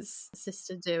 How was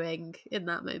Sister doing in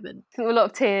that moment? There were a lot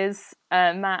of tears.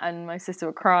 Matt and my sister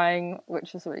were crying,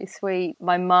 which was really sweet.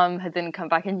 My mum had then come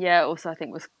back and also I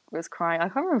think was crying. I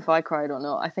can't remember if I cried or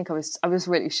not. I think I was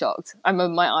really shocked. I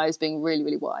remember my eyes being really,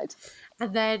 really wide.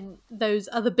 And then those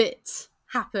other bits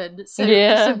happen.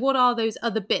 So what are those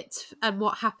other bits, and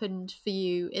what happened for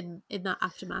you in that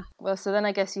aftermath? Well, so then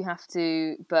I guess you have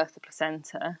to birth the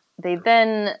placenta. They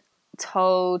then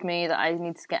told me that I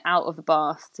needed to get out of the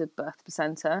bath to birth the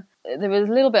placenta. They were a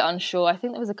little bit unsure. I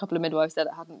think there was a couple of midwives there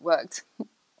that hadn't worked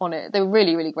on it. They were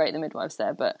really, really great, the midwives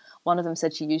there, but one of them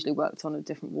said she usually worked on a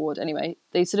different ward. Anyway,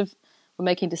 they sort of were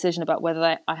making a decision about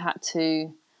whether I had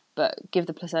to birth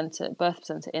the placenta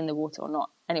in the water or not.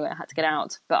 Anyway, I had to get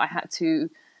out, but I had to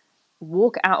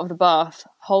walk out of the bath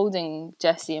holding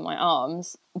Jesse in my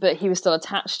arms, but he was still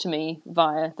attached to me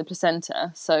via the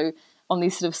placenta. So on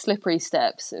these sort of slippery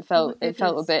steps, it felt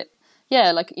a bit,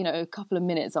 like, you know, a couple of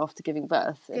minutes after giving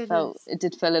birth, it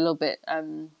did feel a little bit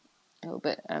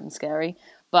scary.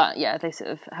 But they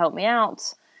sort of helped me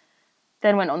out.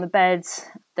 Then went on the bed,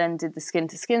 then did the skin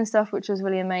to skin stuff, which was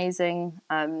really amazing.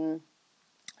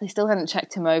 They still hadn't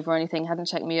checked him over or anything, hadn't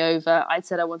checked me over. I'd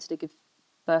said I wanted to give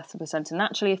birth to the placenta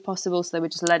naturally if possible, so they were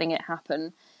just letting it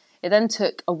happen. It then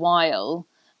took a while,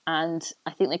 and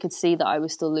I think they could see that I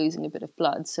was still losing a bit of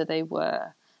blood, so they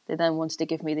then wanted to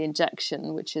give me the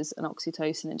injection, which is an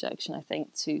oxytocin injection, I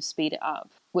think, to speed it up,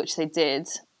 which they did.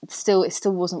 It still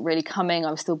wasn't really coming.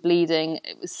 I was still bleeding.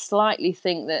 It was slightly,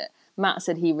 think that Matt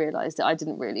said he realised it. I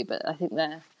didn't really, but I think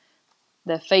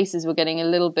their faces were getting a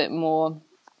little bit more,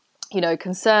 you know,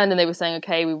 concerned, and they were saying,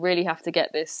 okay, we really have to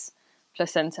get this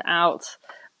placenta out.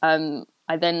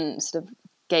 I then sort of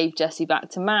gave Jessie back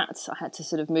to Matt. I had to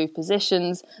sort of move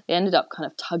positions. They ended up kind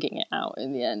of tugging it out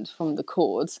in the end from the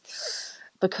cords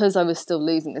because I was still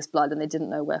losing this blood and they didn't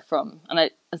know where from.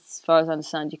 And as far as I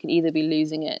understand, you can either be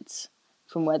losing it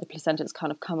from where the placenta has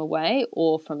kind of come away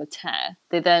or from a tear.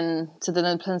 The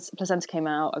placenta came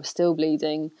out. I was still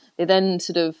bleeding. They then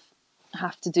sort of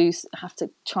have to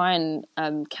try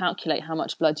and calculate how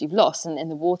much blood you've lost, and in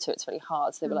the water it's really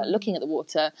hard. So they were like looking at the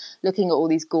water, looking at all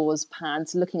these gauze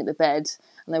pads, looking at the bed,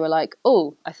 and they were like,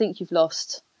 oh, I think you've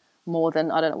lost more than,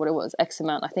 I don't know what it was, X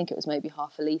amount. I think it was maybe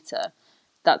half a litre.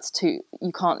 That's too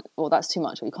much,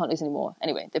 or you can't lose any more.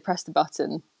 Anyway, they pressed the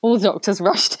button, all the doctors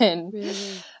rushed in. Really?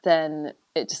 Then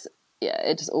it just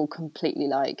it just all completely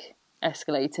like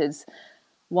escalated.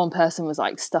 One person was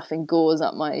like stuffing gauze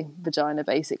up my vagina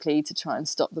basically to try and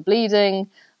stop the bleeding.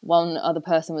 One other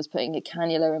person was putting a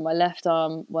cannula in my left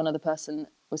arm. One other person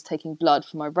was taking blood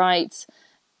from my right.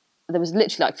 There was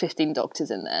literally like 15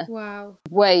 doctors in there. Wow.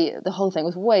 The whole thing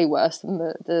was way worse than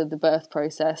the birth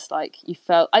process. Like you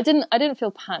felt, I didn't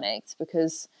feel panicked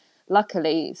because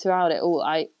luckily throughout it all,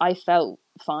 I felt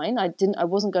fine. I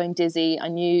wasn't going dizzy. I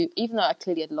knew, even though I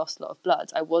clearly had lost a lot of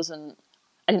blood, I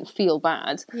didn't feel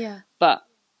bad. Yeah. But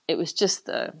it was just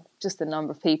the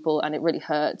number of people, and it really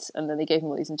hurt. And then they gave me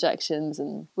all these injections,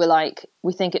 and we're like,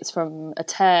 we think it's from a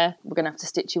tear. We're going to have to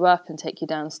stitch you up and take you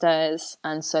downstairs.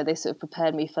 And so they sort of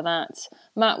prepared me for that.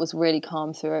 Matt was really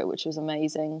calm through it, which was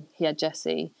amazing. He had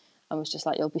Jessie and was just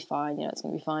like, you'll be fine, it's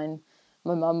going to be fine.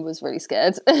 My mum was really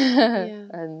scared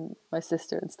and my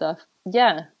sister and stuff.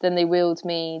 Yeah, then they wheeled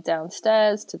me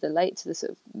downstairs to the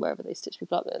sort of wherever they stitched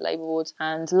people up, the labour ward.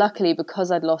 And luckily,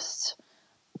 because I'd lost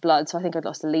blood, so I think I'd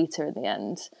lost a litre in the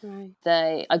end.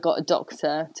 Right. I got a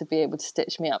doctor to be able to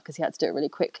stitch me up because he had to do it really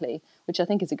quickly, which I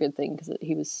think is a good thing because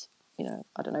he was,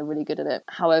 I don't know, really good at it.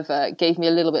 However, gave me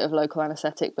a little bit of local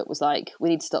anaesthetic, but was like, we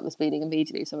need to stop this bleeding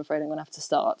immediately, so I'm afraid I'm going to have to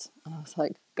start. And I was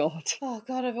like, God. Oh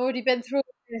God, I've already been through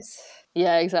this.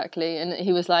 Yeah, exactly. And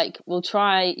he was like, we'll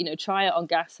try it on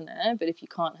gas and air, but if you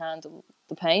can't handle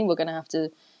the pain, we're going to have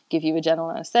to give you a general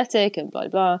anaesthetic and blah,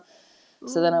 blah.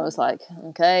 So then I was like,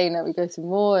 okay, now we go through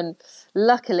more. And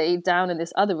luckily, down in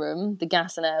this other room, the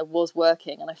gas and air was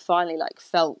working. And I finally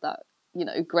felt that,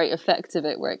 great effect of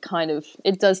it, where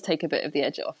it does take a bit of the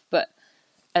edge off. But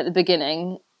at the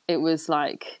beginning, it was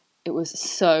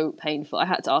so painful. I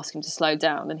had to ask him to slow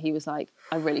down. And he was like,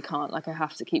 I really can't. I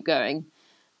have to keep going.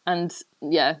 And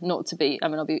yeah,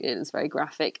 it was very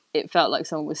graphic. It felt like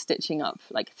someone was stitching up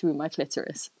through my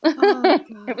clitoris. Oh,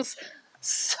 It was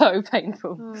so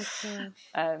painful. Oh,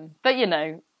 gosh. But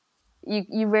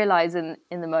you realise in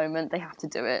the moment they have to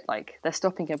do it. They're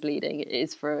stopping her bleeding. It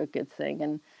is for a good thing.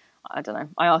 And I don't know.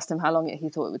 I asked him how long he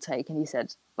thought it would take, and he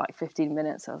said 15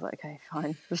 minutes. I was like, okay,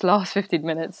 fine. Just last 15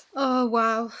 minutes. Oh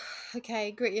wow.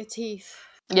 Okay, grit your teeth.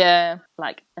 Yeah,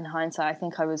 in hindsight,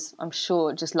 I'm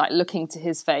sure, just looking to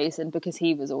his face, and because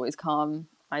he was always calm,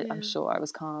 I'm sure I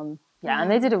was calm. Yeah, and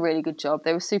they did a really good job.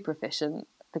 They were super efficient.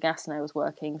 The gas and air was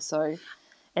working, so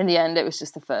in the end, it was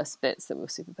just the first bits that were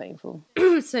super painful.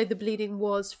 So the bleeding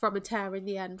was from a tear in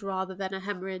the end, rather than a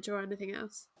hemorrhage or anything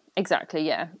else? Exactly,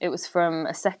 yeah. It was from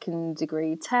a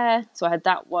 2nd-degree tear, so I had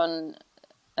that one,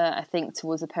 I think,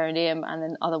 towards the perineum, and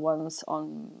then other ones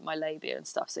on my labia and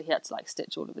stuff, so he had to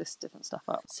stitch all of this different stuff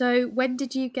up. So when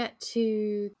did you get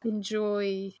to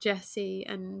enjoy Jessie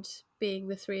and being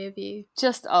the three of you?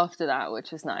 Just after that,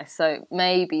 which was nice. So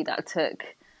maybe that took,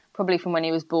 probably from when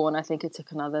he was born, I think it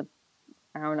took another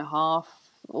hour and a half,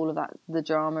 all of that, the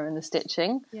drama and the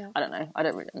stitching. Yeah. I don't know. I'm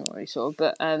not really sure.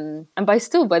 But and by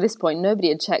this point, nobody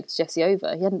had checked Jessie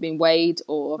over. He hadn't been weighed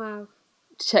or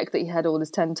checked that he had all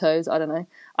his 10 toes. I don't know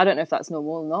if that's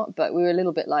normal or not, but we were a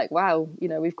little bit like, wow,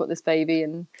 we've got this baby.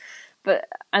 And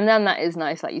then that is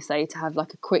nice, like you say, to have a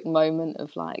quick moment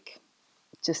of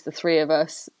just the three of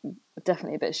us.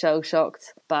 Definitely a bit shell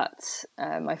shocked, but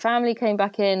my family came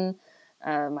back in.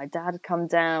 My dad had come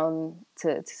down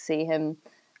to see him,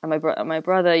 and my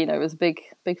brother. It was a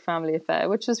big family affair,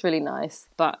 which was really nice.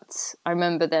 But I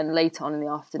remember then later on in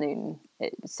the afternoon,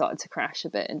 it started to crash a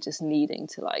bit, and just needing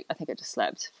to I think I just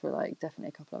slept for definitely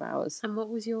a couple of hours. And what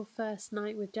was your first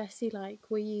night with Jessie like?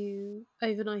 Were you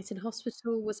overnight in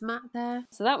hospital? Was Matt there?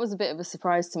 So that was a bit of a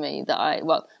surprise to me that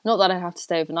not that I have to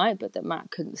stay overnight, but that Matt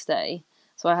couldn't stay.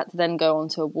 So I had to then go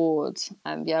onto a ward.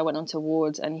 I went onto a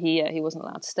ward, and he wasn't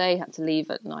allowed to stay. He had to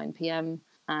leave at 9 p.m.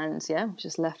 And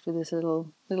just left with this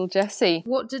little Jessie.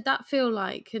 What did that feel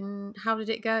like, and how did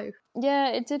it go? Yeah,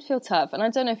 it did feel tough. And I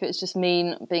don't know if it's just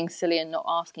me being silly and not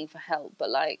asking for help,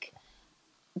 but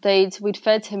we'd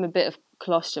fed him a bit of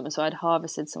colostrum, so I'd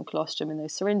harvested some colostrum in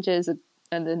those syringes,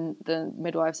 and then the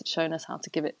midwives had shown us how to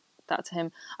give that to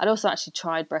him. I'd also actually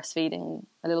tried breastfeeding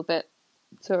a little bit,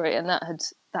 and that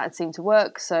had seemed to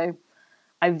work. So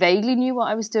I vaguely knew what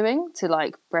I was doing to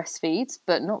breastfeed,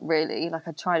 but not really.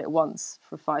 I tried it once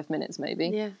for 5 minutes maybe.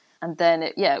 Yeah. And then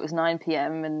it was 9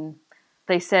 p.m. and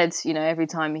they said, every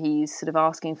time he's sort of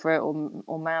asking for it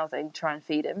or mouthing, try and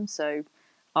feed him. So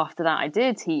after that I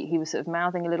did. He was sort of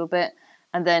mouthing a little bit,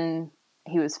 and then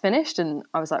he was finished, and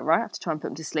I was like, right, I have to try and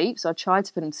put him to sleep. So I tried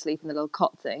to put him to sleep in the little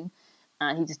cot thing,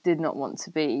 and he just did not want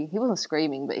to be. He wasn't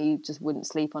screaming, but he just wouldn't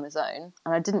sleep on his own.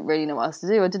 And I didn't really know what else to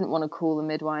do. I didn't want to call the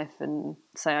midwife and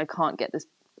say, how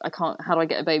do I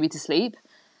get a baby to sleep?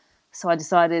 So I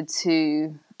decided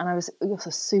to, and I was also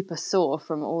super sore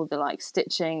from all the like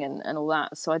stitching and all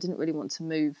that. So I didn't really want to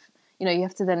move. You know, you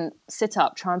have to then sit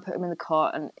up, try and put him in the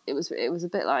cot, and it was a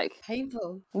bit like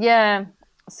painful. Yeah.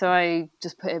 So I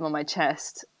just put him on my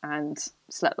chest and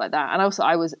slept like that. And also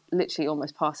I was literally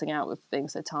almost passing out with being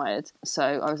so tired. So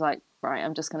I was like, right,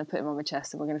 I'm just going to put him on my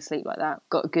chest and we're going to sleep like that.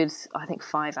 Got a good, I think,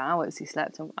 5 hours he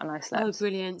slept and I slept. Oh,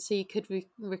 brilliant. So you could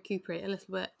recuperate a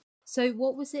little bit. So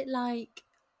what was it like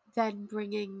then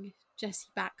bringing Jessie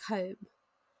back home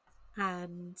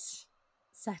and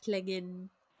settling in?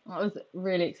 That was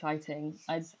really exciting.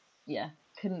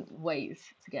 Couldn't wait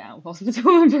to get out of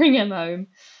hospital and bring him home.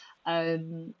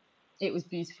 It was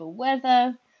beautiful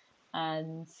weather,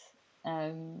 and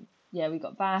we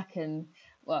got back, and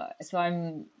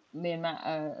me and Matt,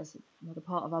 as another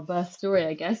part of our birth story,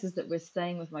 I guess, is that we're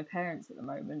staying with my parents at the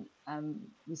moment.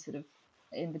 We sort of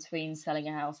in between selling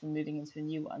a house and moving into a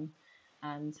new one,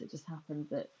 and it just happened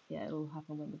that it all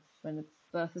happened when the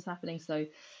birth was happening. So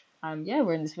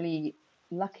we're in this really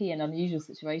lucky and unusual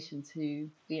situation to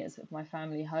be at sort of my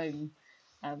family home.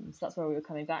 So that's where we were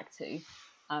coming back to,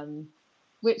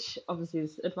 which obviously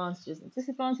is advantages and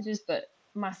disadvantages, but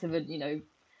massive,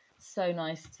 so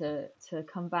nice to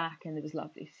come back, and there was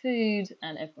lovely food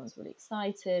and everyone's really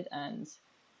excited, and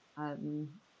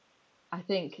I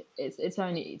think it's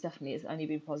only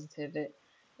been positive. It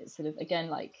sort of again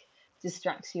like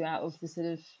distracts you out of the sort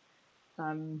of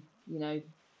um, you know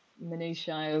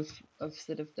minutiae of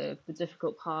sort of the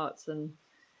difficult parts, and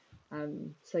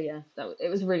it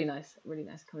was really nice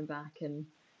coming back. And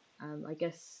I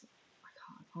guess I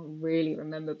can't really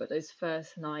remember, but those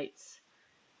first nights,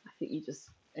 I think you just,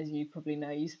 as you probably know,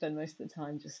 you spend most of the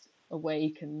time just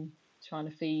awake and trying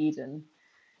to feed, and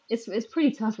it's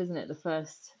pretty tough, isn't it, the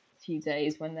first few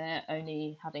days when they're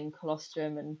only having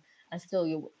colostrum, and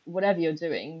still whatever you're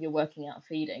doing, you're working out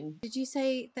feeding. Did you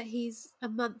say that he's a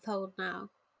month old now?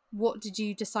 What did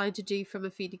you decide to do from a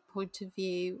feeding point of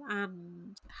view,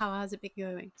 and how has it been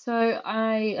going? So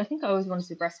I think I always wanted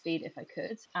to breastfeed if I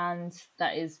could, and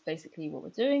that is basically what we're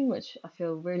doing, which I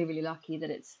feel really, really lucky that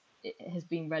it has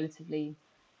been relatively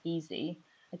easy.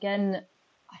 Again,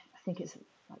 I think it's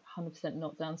like 100%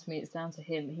 not down to me, it's down to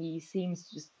him. He seems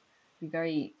to just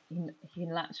be he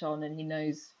can latch on,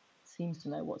 and seems to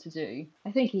know what to do.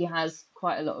 I think he has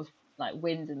quite a lot of like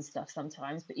wind and stuff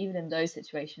sometimes, but even in those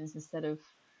situations, instead of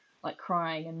like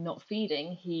crying and not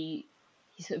feeding, he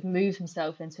sort of moves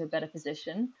himself into a better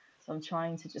position. So I'm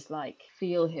trying to just like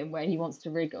feel him where he wants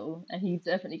to wriggle, and he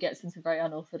definitely gets into very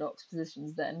unorthodox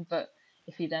positions then. But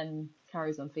if he then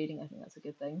carries on feeding, I think that's a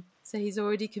good thing. So he's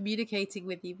already communicating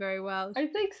with you very well. I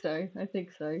think so.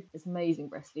 It's amazing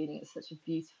breastfeeding.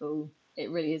 It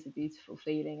really is a beautiful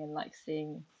feeling, and like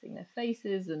seeing their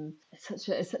faces, and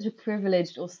it's such a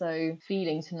privileged also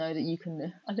feeling to know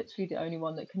that I'm literally the only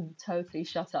one that can totally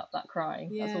shut up that crying.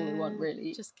 Yeah, that's all we want,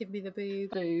 really. Just give me the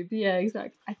boob. Yeah,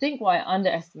 exactly. I think what I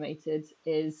underestimated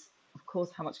is, of course,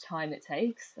 how much time it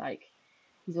takes. Like,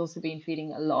 he's also been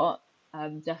feeding a lot,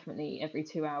 definitely every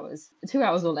 2 hours, 2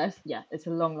 hours or less. Yeah, it's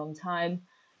a long, long time.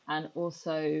 And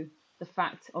also the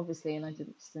fact, obviously, and I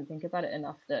just didn't think about it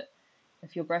enough, that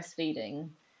if you're breastfeeding,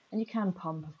 and you can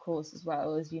pump, of course, as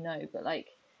well, as you know, but like,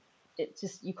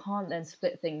 you can't then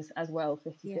split things as well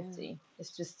 50-50. Yeah.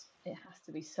 It's just, it has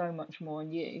to be so much more on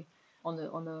you, on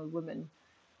the woman.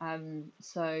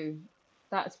 So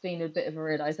that's been a bit of a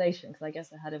realization, because I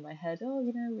guess I had in my head, oh,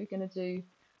 we're going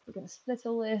to split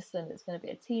all this, and it's going to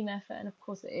be a team effort, and of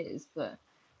course it is, but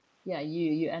yeah,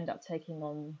 you end up taking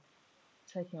on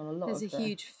a lot There's of a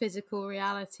huge physical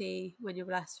reality when you're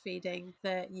breastfeeding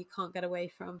that you can't get away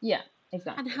from. Yeah,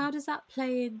 exactly. And how does that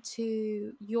play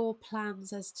into your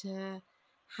plans as to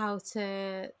how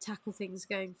to tackle things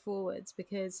going forwards?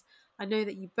 Because I know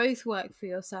that you both work for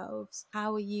yourselves.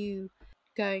 How are you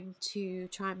going to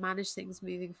try and manage things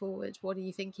moving forward? What are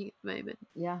you thinking at the moment?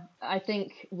 Yeah, I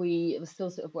think we were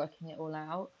still sort of working it all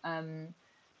out.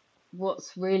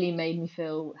 What's really made me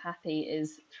feel happy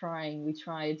is we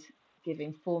tried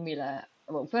giving formula.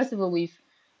 Well, first of all, we've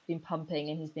been pumping,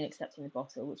 and he's been accepting the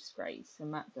bottle, which is great. So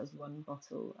Matt does 1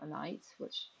 bottle a night,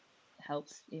 which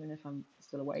helps, even if I'm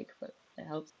still awake, but it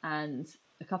helps. And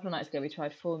a couple of nights ago, we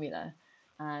tried formula,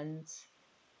 and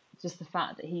just the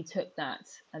fact that he took that,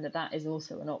 and that is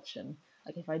also an option.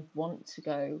 Like, if I want to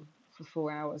go for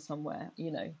 4 hours somewhere,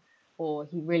 or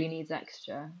he really needs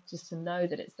extra, just to know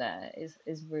that it's there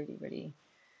is really, really,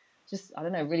 just, I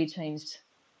don't know, really changed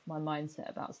my mindset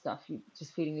about stuff. You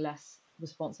just feeling less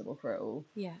responsible for it all.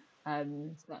 Yeah.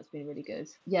 So that's been really good.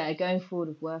 Yeah, going forward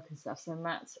with work and stuff. So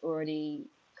Matt's already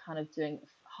kind of doing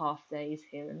half days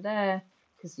here and there,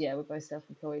 because we're both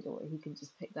self-employed, or he can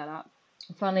just pick that up.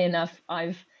 Funnily enough,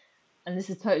 and this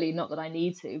is totally not that I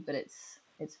need to, but it's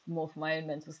more for my own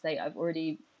mental state. I've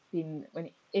already been,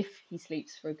 if he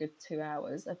sleeps for a good 2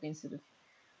 hours, I've been sort of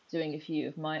doing a few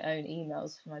of my own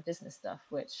emails for my business stuff,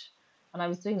 and I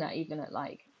was doing that even at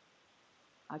like,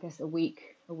 I guess a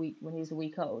week when he was a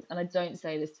week old. And I don't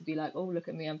say this to be like, oh, look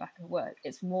at me, I'm back at work.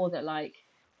 It's more that like,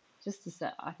 just to say,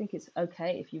 I think it's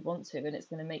okay if you want to, and it's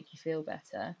going to make you feel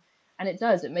better. And it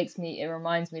does. It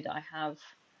reminds me that I have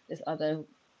this other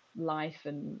life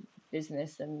and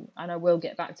business, and I will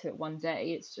get back to it one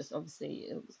day. It's just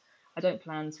obviously I don't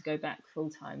plan to go back full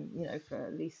time, for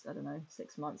at least, I don't know,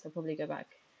 6 months. I'll probably go back.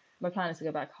 My plan is to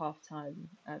go back half time,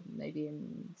 maybe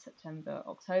in September,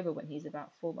 October, when he's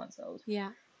about 4 months old.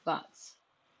 Yeah. But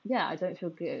yeah, I don't feel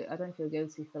good. I don't feel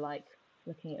guilty for like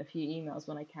looking at a few emails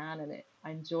when I can, and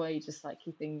I enjoy just like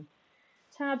keeping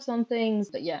tabs on things.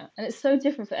 But yeah, and it's so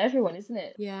different for everyone, isn't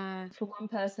it? Yeah. For one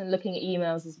person, looking at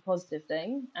emails is a positive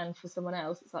thing, and for someone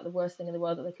else, it's like the worst thing in the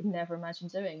world that they could never imagine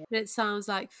doing. But it sounds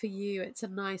like for you, it's a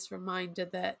nice reminder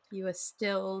that you are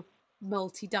still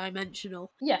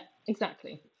multi-dimensional. Yeah,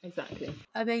 exactly.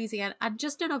 Amazing. And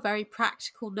just on a very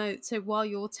practical note, so while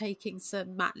you're taking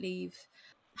some mat leave,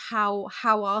 how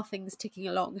are things ticking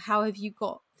along? How have you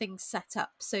got things set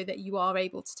up so that you are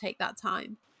able to take that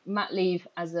time? Mat leave,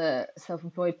 as a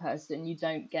self-employed person, you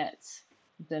don't get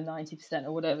the 90%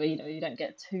 or whatever, you don't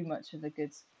get too much of a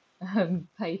good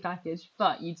pay package,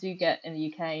 but you do get in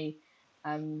the UK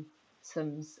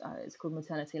some it's called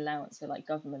maternity allowance, so like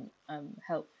government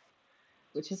help,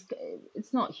 which is,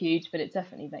 it's not huge, but it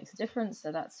definitely makes a difference,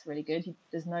 so that's really good.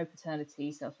 There's no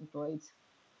paternity self-employed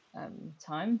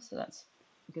time, so that's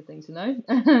a good thing to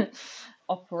know.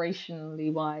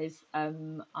 Operationally wise,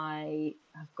 I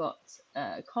have got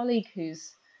a colleague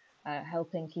who's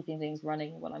helping keeping things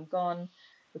running while I'm gone.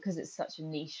 Because it's such a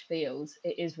niche field,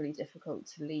 it is really difficult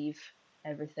to leave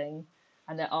everything,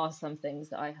 and there are some things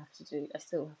that I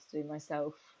still have to do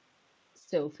myself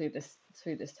still through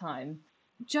this time.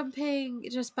 Jumping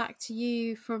just back to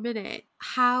you for a minute,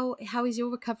 how is your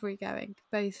recovery going,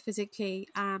 both physically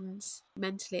and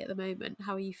mentally at the moment?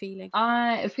 How are you feeling?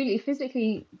 I feel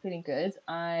physically feeling good.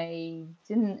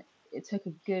 It took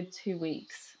a good 2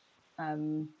 weeks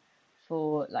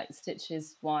for like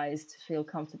stitches wise to feel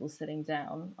comfortable sitting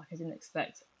down. Like I didn't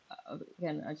expect,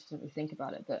 again, I just didn't really think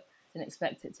about it, but didn't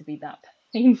expect it to be that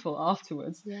painful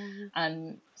afterwards. Yeah.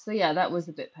 And so yeah, that was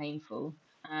a bit painful.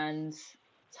 And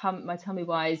my tummy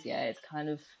wise, yeah, it's kind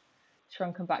of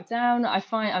shrunken back down. I'm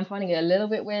finding it a little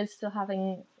bit weird still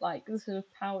having like this sort of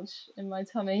pouch in my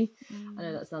tummy. I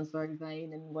know that sounds very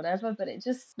vain and whatever, but it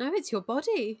just, No, it's your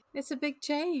body. It's a big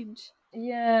change.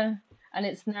 yeah. And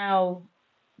it's now,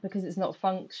 because it's not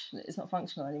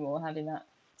functional anymore having that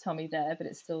tummy there, but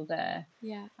it's still there.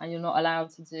 Yeah. And you're not allowed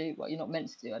to do, well, you're not meant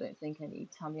to do, I don't think, any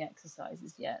tummy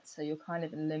exercises yet. So you're kind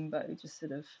of in limbo, just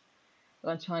sort of, but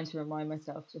I'm trying to remind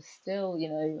myself, just still,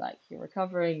 like you're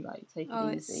recovering, like take it Oh,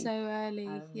 it's easy. so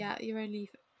early. Yeah, you're only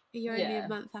a Yeah.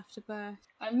 month after birth.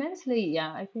 I'm mentally,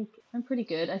 yeah, I think I'm pretty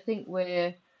good. I think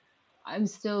I'm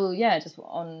still, yeah, just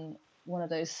on one of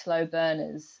those slow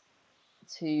burners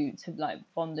to like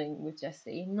bonding with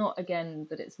Jessie. Not again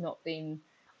that it's not been,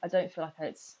 I don't feel like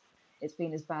it's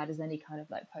been as bad as any kind of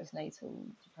like postnatal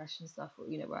depression stuff, or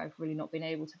where I've really not been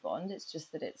able to bond. It's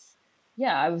just that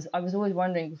yeah, I was always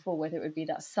wondering before whether it would be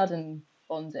that sudden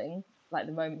bonding, like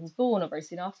the moment he's born or very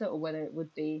soon after, or whether it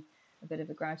would be a bit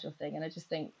of a gradual thing. And I just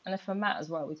think, and for Matt as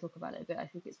well, we talk about it a bit, I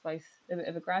think it's both a bit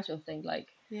of a gradual thing. Like,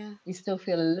 Yeah. we still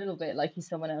feel a little bit like he's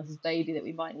someone else's baby that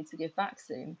we might need to give back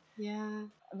soon. Yeah.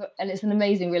 And it's an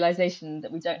amazing realization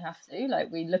that we don't have to.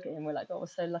 Like, we look at him, we're like, oh, we're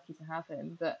so lucky to have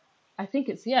him. But I think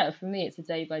it's, yeah, for me, it's a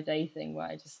day by day thing where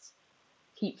I just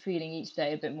keep feeling each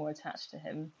day a bit more attached to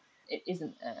him. It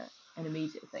isn't an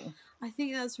immediate thing. I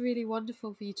think that's really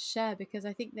wonderful for you to share, because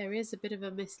I think there is a bit of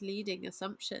a misleading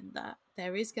assumption that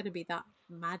there is going to be that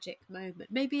magic moment.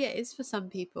 Maybe it is for some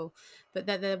people, but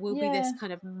that there will be this Yeah,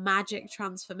 kind of magic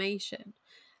transformation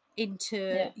into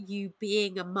yeah, you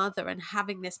being a mother and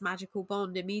having this magical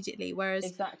bond immediately. Whereas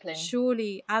exactly.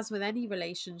 surely, as with any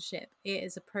relationship, it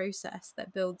is a process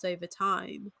that builds over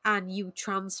time and you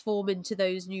transform into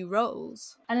those new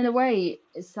roles. And in a way,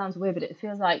 it sounds weird, but it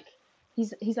feels like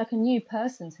he's like a new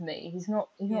person to me. He's not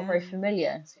Yeah. very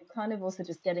familiar. So you're kind of also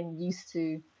just getting used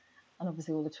to, and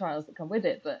obviously all the trials that come with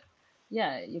it, but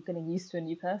yeah, you're getting used to a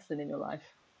new person in your life.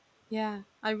 Yeah,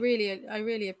 I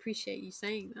really appreciate you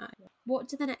saying that. What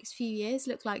do the next few years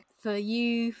look like for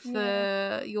you,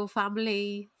 Yeah. for your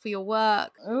family, for your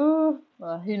work? Oh,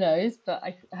 well, who knows? But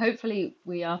hopefully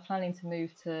we are planning to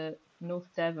move to North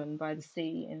Devon by the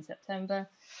sea in September.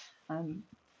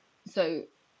 So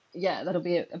yeah, that'll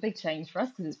be a big change for us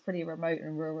because it's pretty remote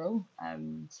and rural.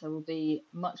 So we'll be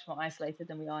much more isolated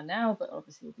than we are now, but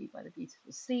obviously we'll be by the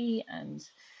beautiful sea. And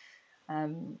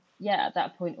yeah, at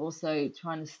that point also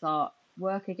trying to start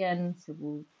work again. So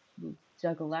we'll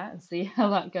juggle that and see how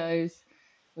that goes.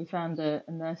 We found a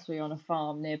nursery on a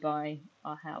farm nearby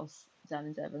our house down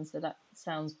in Devon, so that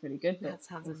sounds pretty good. But That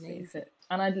sounds we'll see if amazing. it.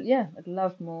 And I'd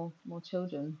love more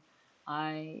children.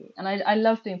 I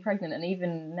love being pregnant, and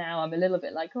even now I'm a little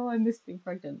bit like, oh, I miss being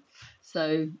pregnant.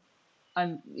 So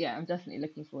I'm definitely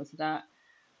looking forward to that.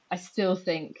 I still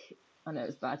think, I know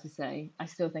it's bad to say, I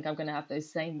still think I'm going to have those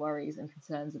same worries and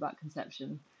concerns about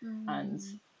conception, and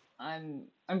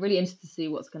I'm really interested to see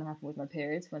what's going to happen with my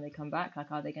periods when they come back.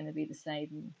 Like, are they going to be the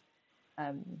same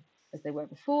um, as they were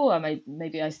before?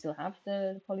 Maybe I still have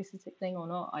the polycystic thing or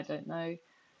not. I don't know.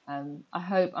 I'm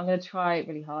going to try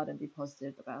really hard and be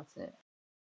positive about it.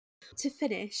 To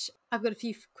finish, I've got a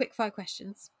few quick fire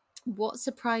questions. What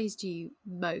surprised you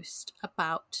most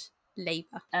about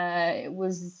labour? It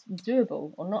was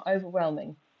doable or not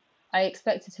overwhelming. I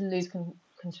expected to lose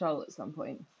control at some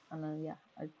point, and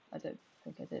I don't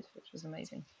think I did, which was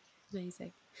amazing.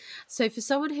 Amazing. So for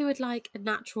someone who would like a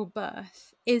natural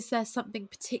birth, is there something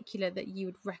particular that you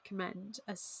would recommend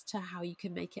as to how you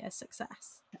can make it a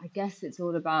success? I guess it's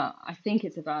all about. I think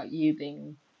it's about you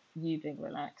being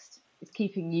relaxed. It's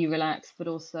keeping you relaxed, but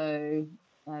also,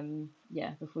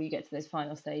 before you get to those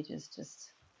final stages,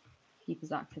 just keep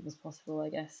as active as possible, I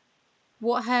guess.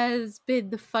 What has been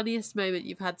the funniest moment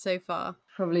you've had so far?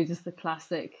 Probably just the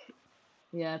classic,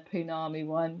 Punami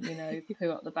one, poo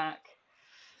up the back.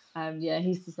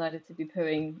 He's decided to be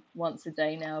pooing once a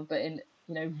day now, but in,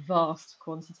 vast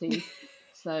quantities.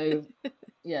 So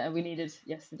we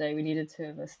needed two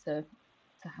of us to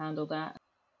handle that.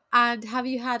 And have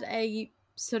you had a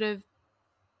sort of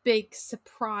big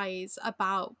surprise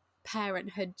about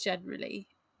parenthood generally?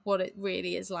 What it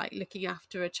really is like looking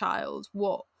after a child?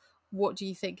 What do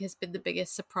you think has been the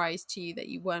biggest surprise to you that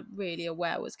you weren't really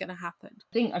aware was going to happen?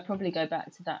 I think I'd probably go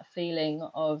back to that feeling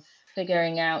of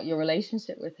figuring out your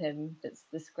relationship with him. That's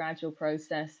this gradual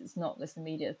process. It's not this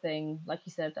immediate thing. Like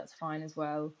you said, that's fine as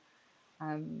well.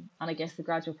 And I guess the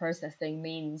gradual process thing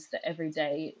means that every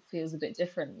day it feels a bit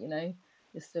different,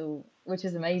 You're still, which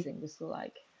is amazing. You're still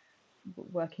like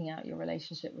working out your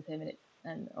relationship with him,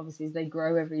 and obviously as they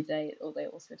grow every day, it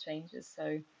also changes.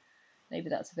 So maybe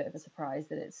that's a bit of a surprise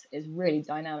that it's really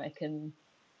dynamic and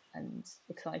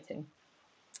exciting.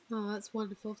 Oh, that's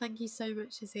wonderful. Thank you so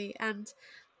much, Izzy. And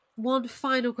one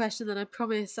final question, then I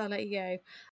promise I'll let you go.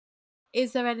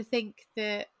 Is there anything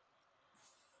that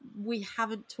we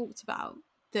haven't talked about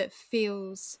that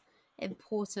feels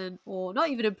important, or not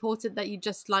even important, that you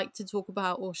just like to talk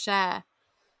about or share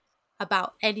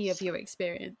about any of your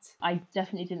experience? I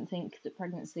definitely didn't think that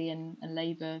pregnancy and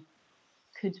labour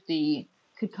could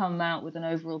come out with an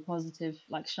overall positive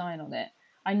like shine on it.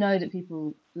 I know that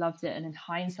people loved it, and in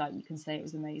hindsight you can say it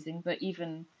was amazing, but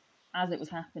even as it was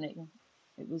happening,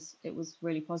 it was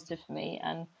really positive for me.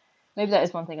 And maybe that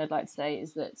is one thing I'd like to say,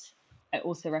 is that I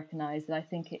also recognise that I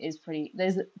think it is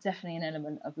there's definitely an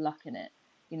element of luck in it.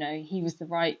 He was the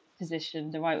right position,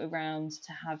 the right way around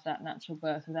to have that natural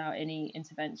birth without any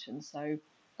intervention. So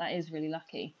that is really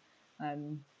lucky.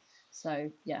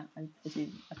 So yeah, I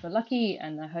feel lucky,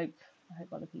 and I hope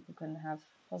other people can have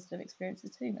positive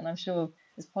experiences too. And I'm sure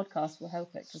this podcast will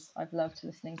help it, because I've loved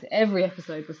listening to every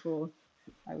episode before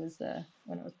when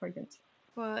I was pregnant.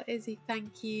 Well, Izzy,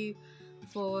 thank you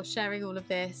for sharing all of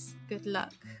this. Good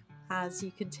luck as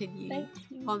you continue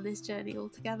on this journey all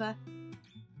together.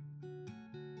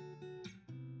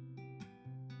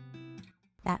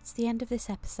 That's the end of this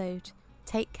episode.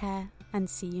 Take care and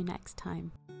see you next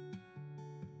time.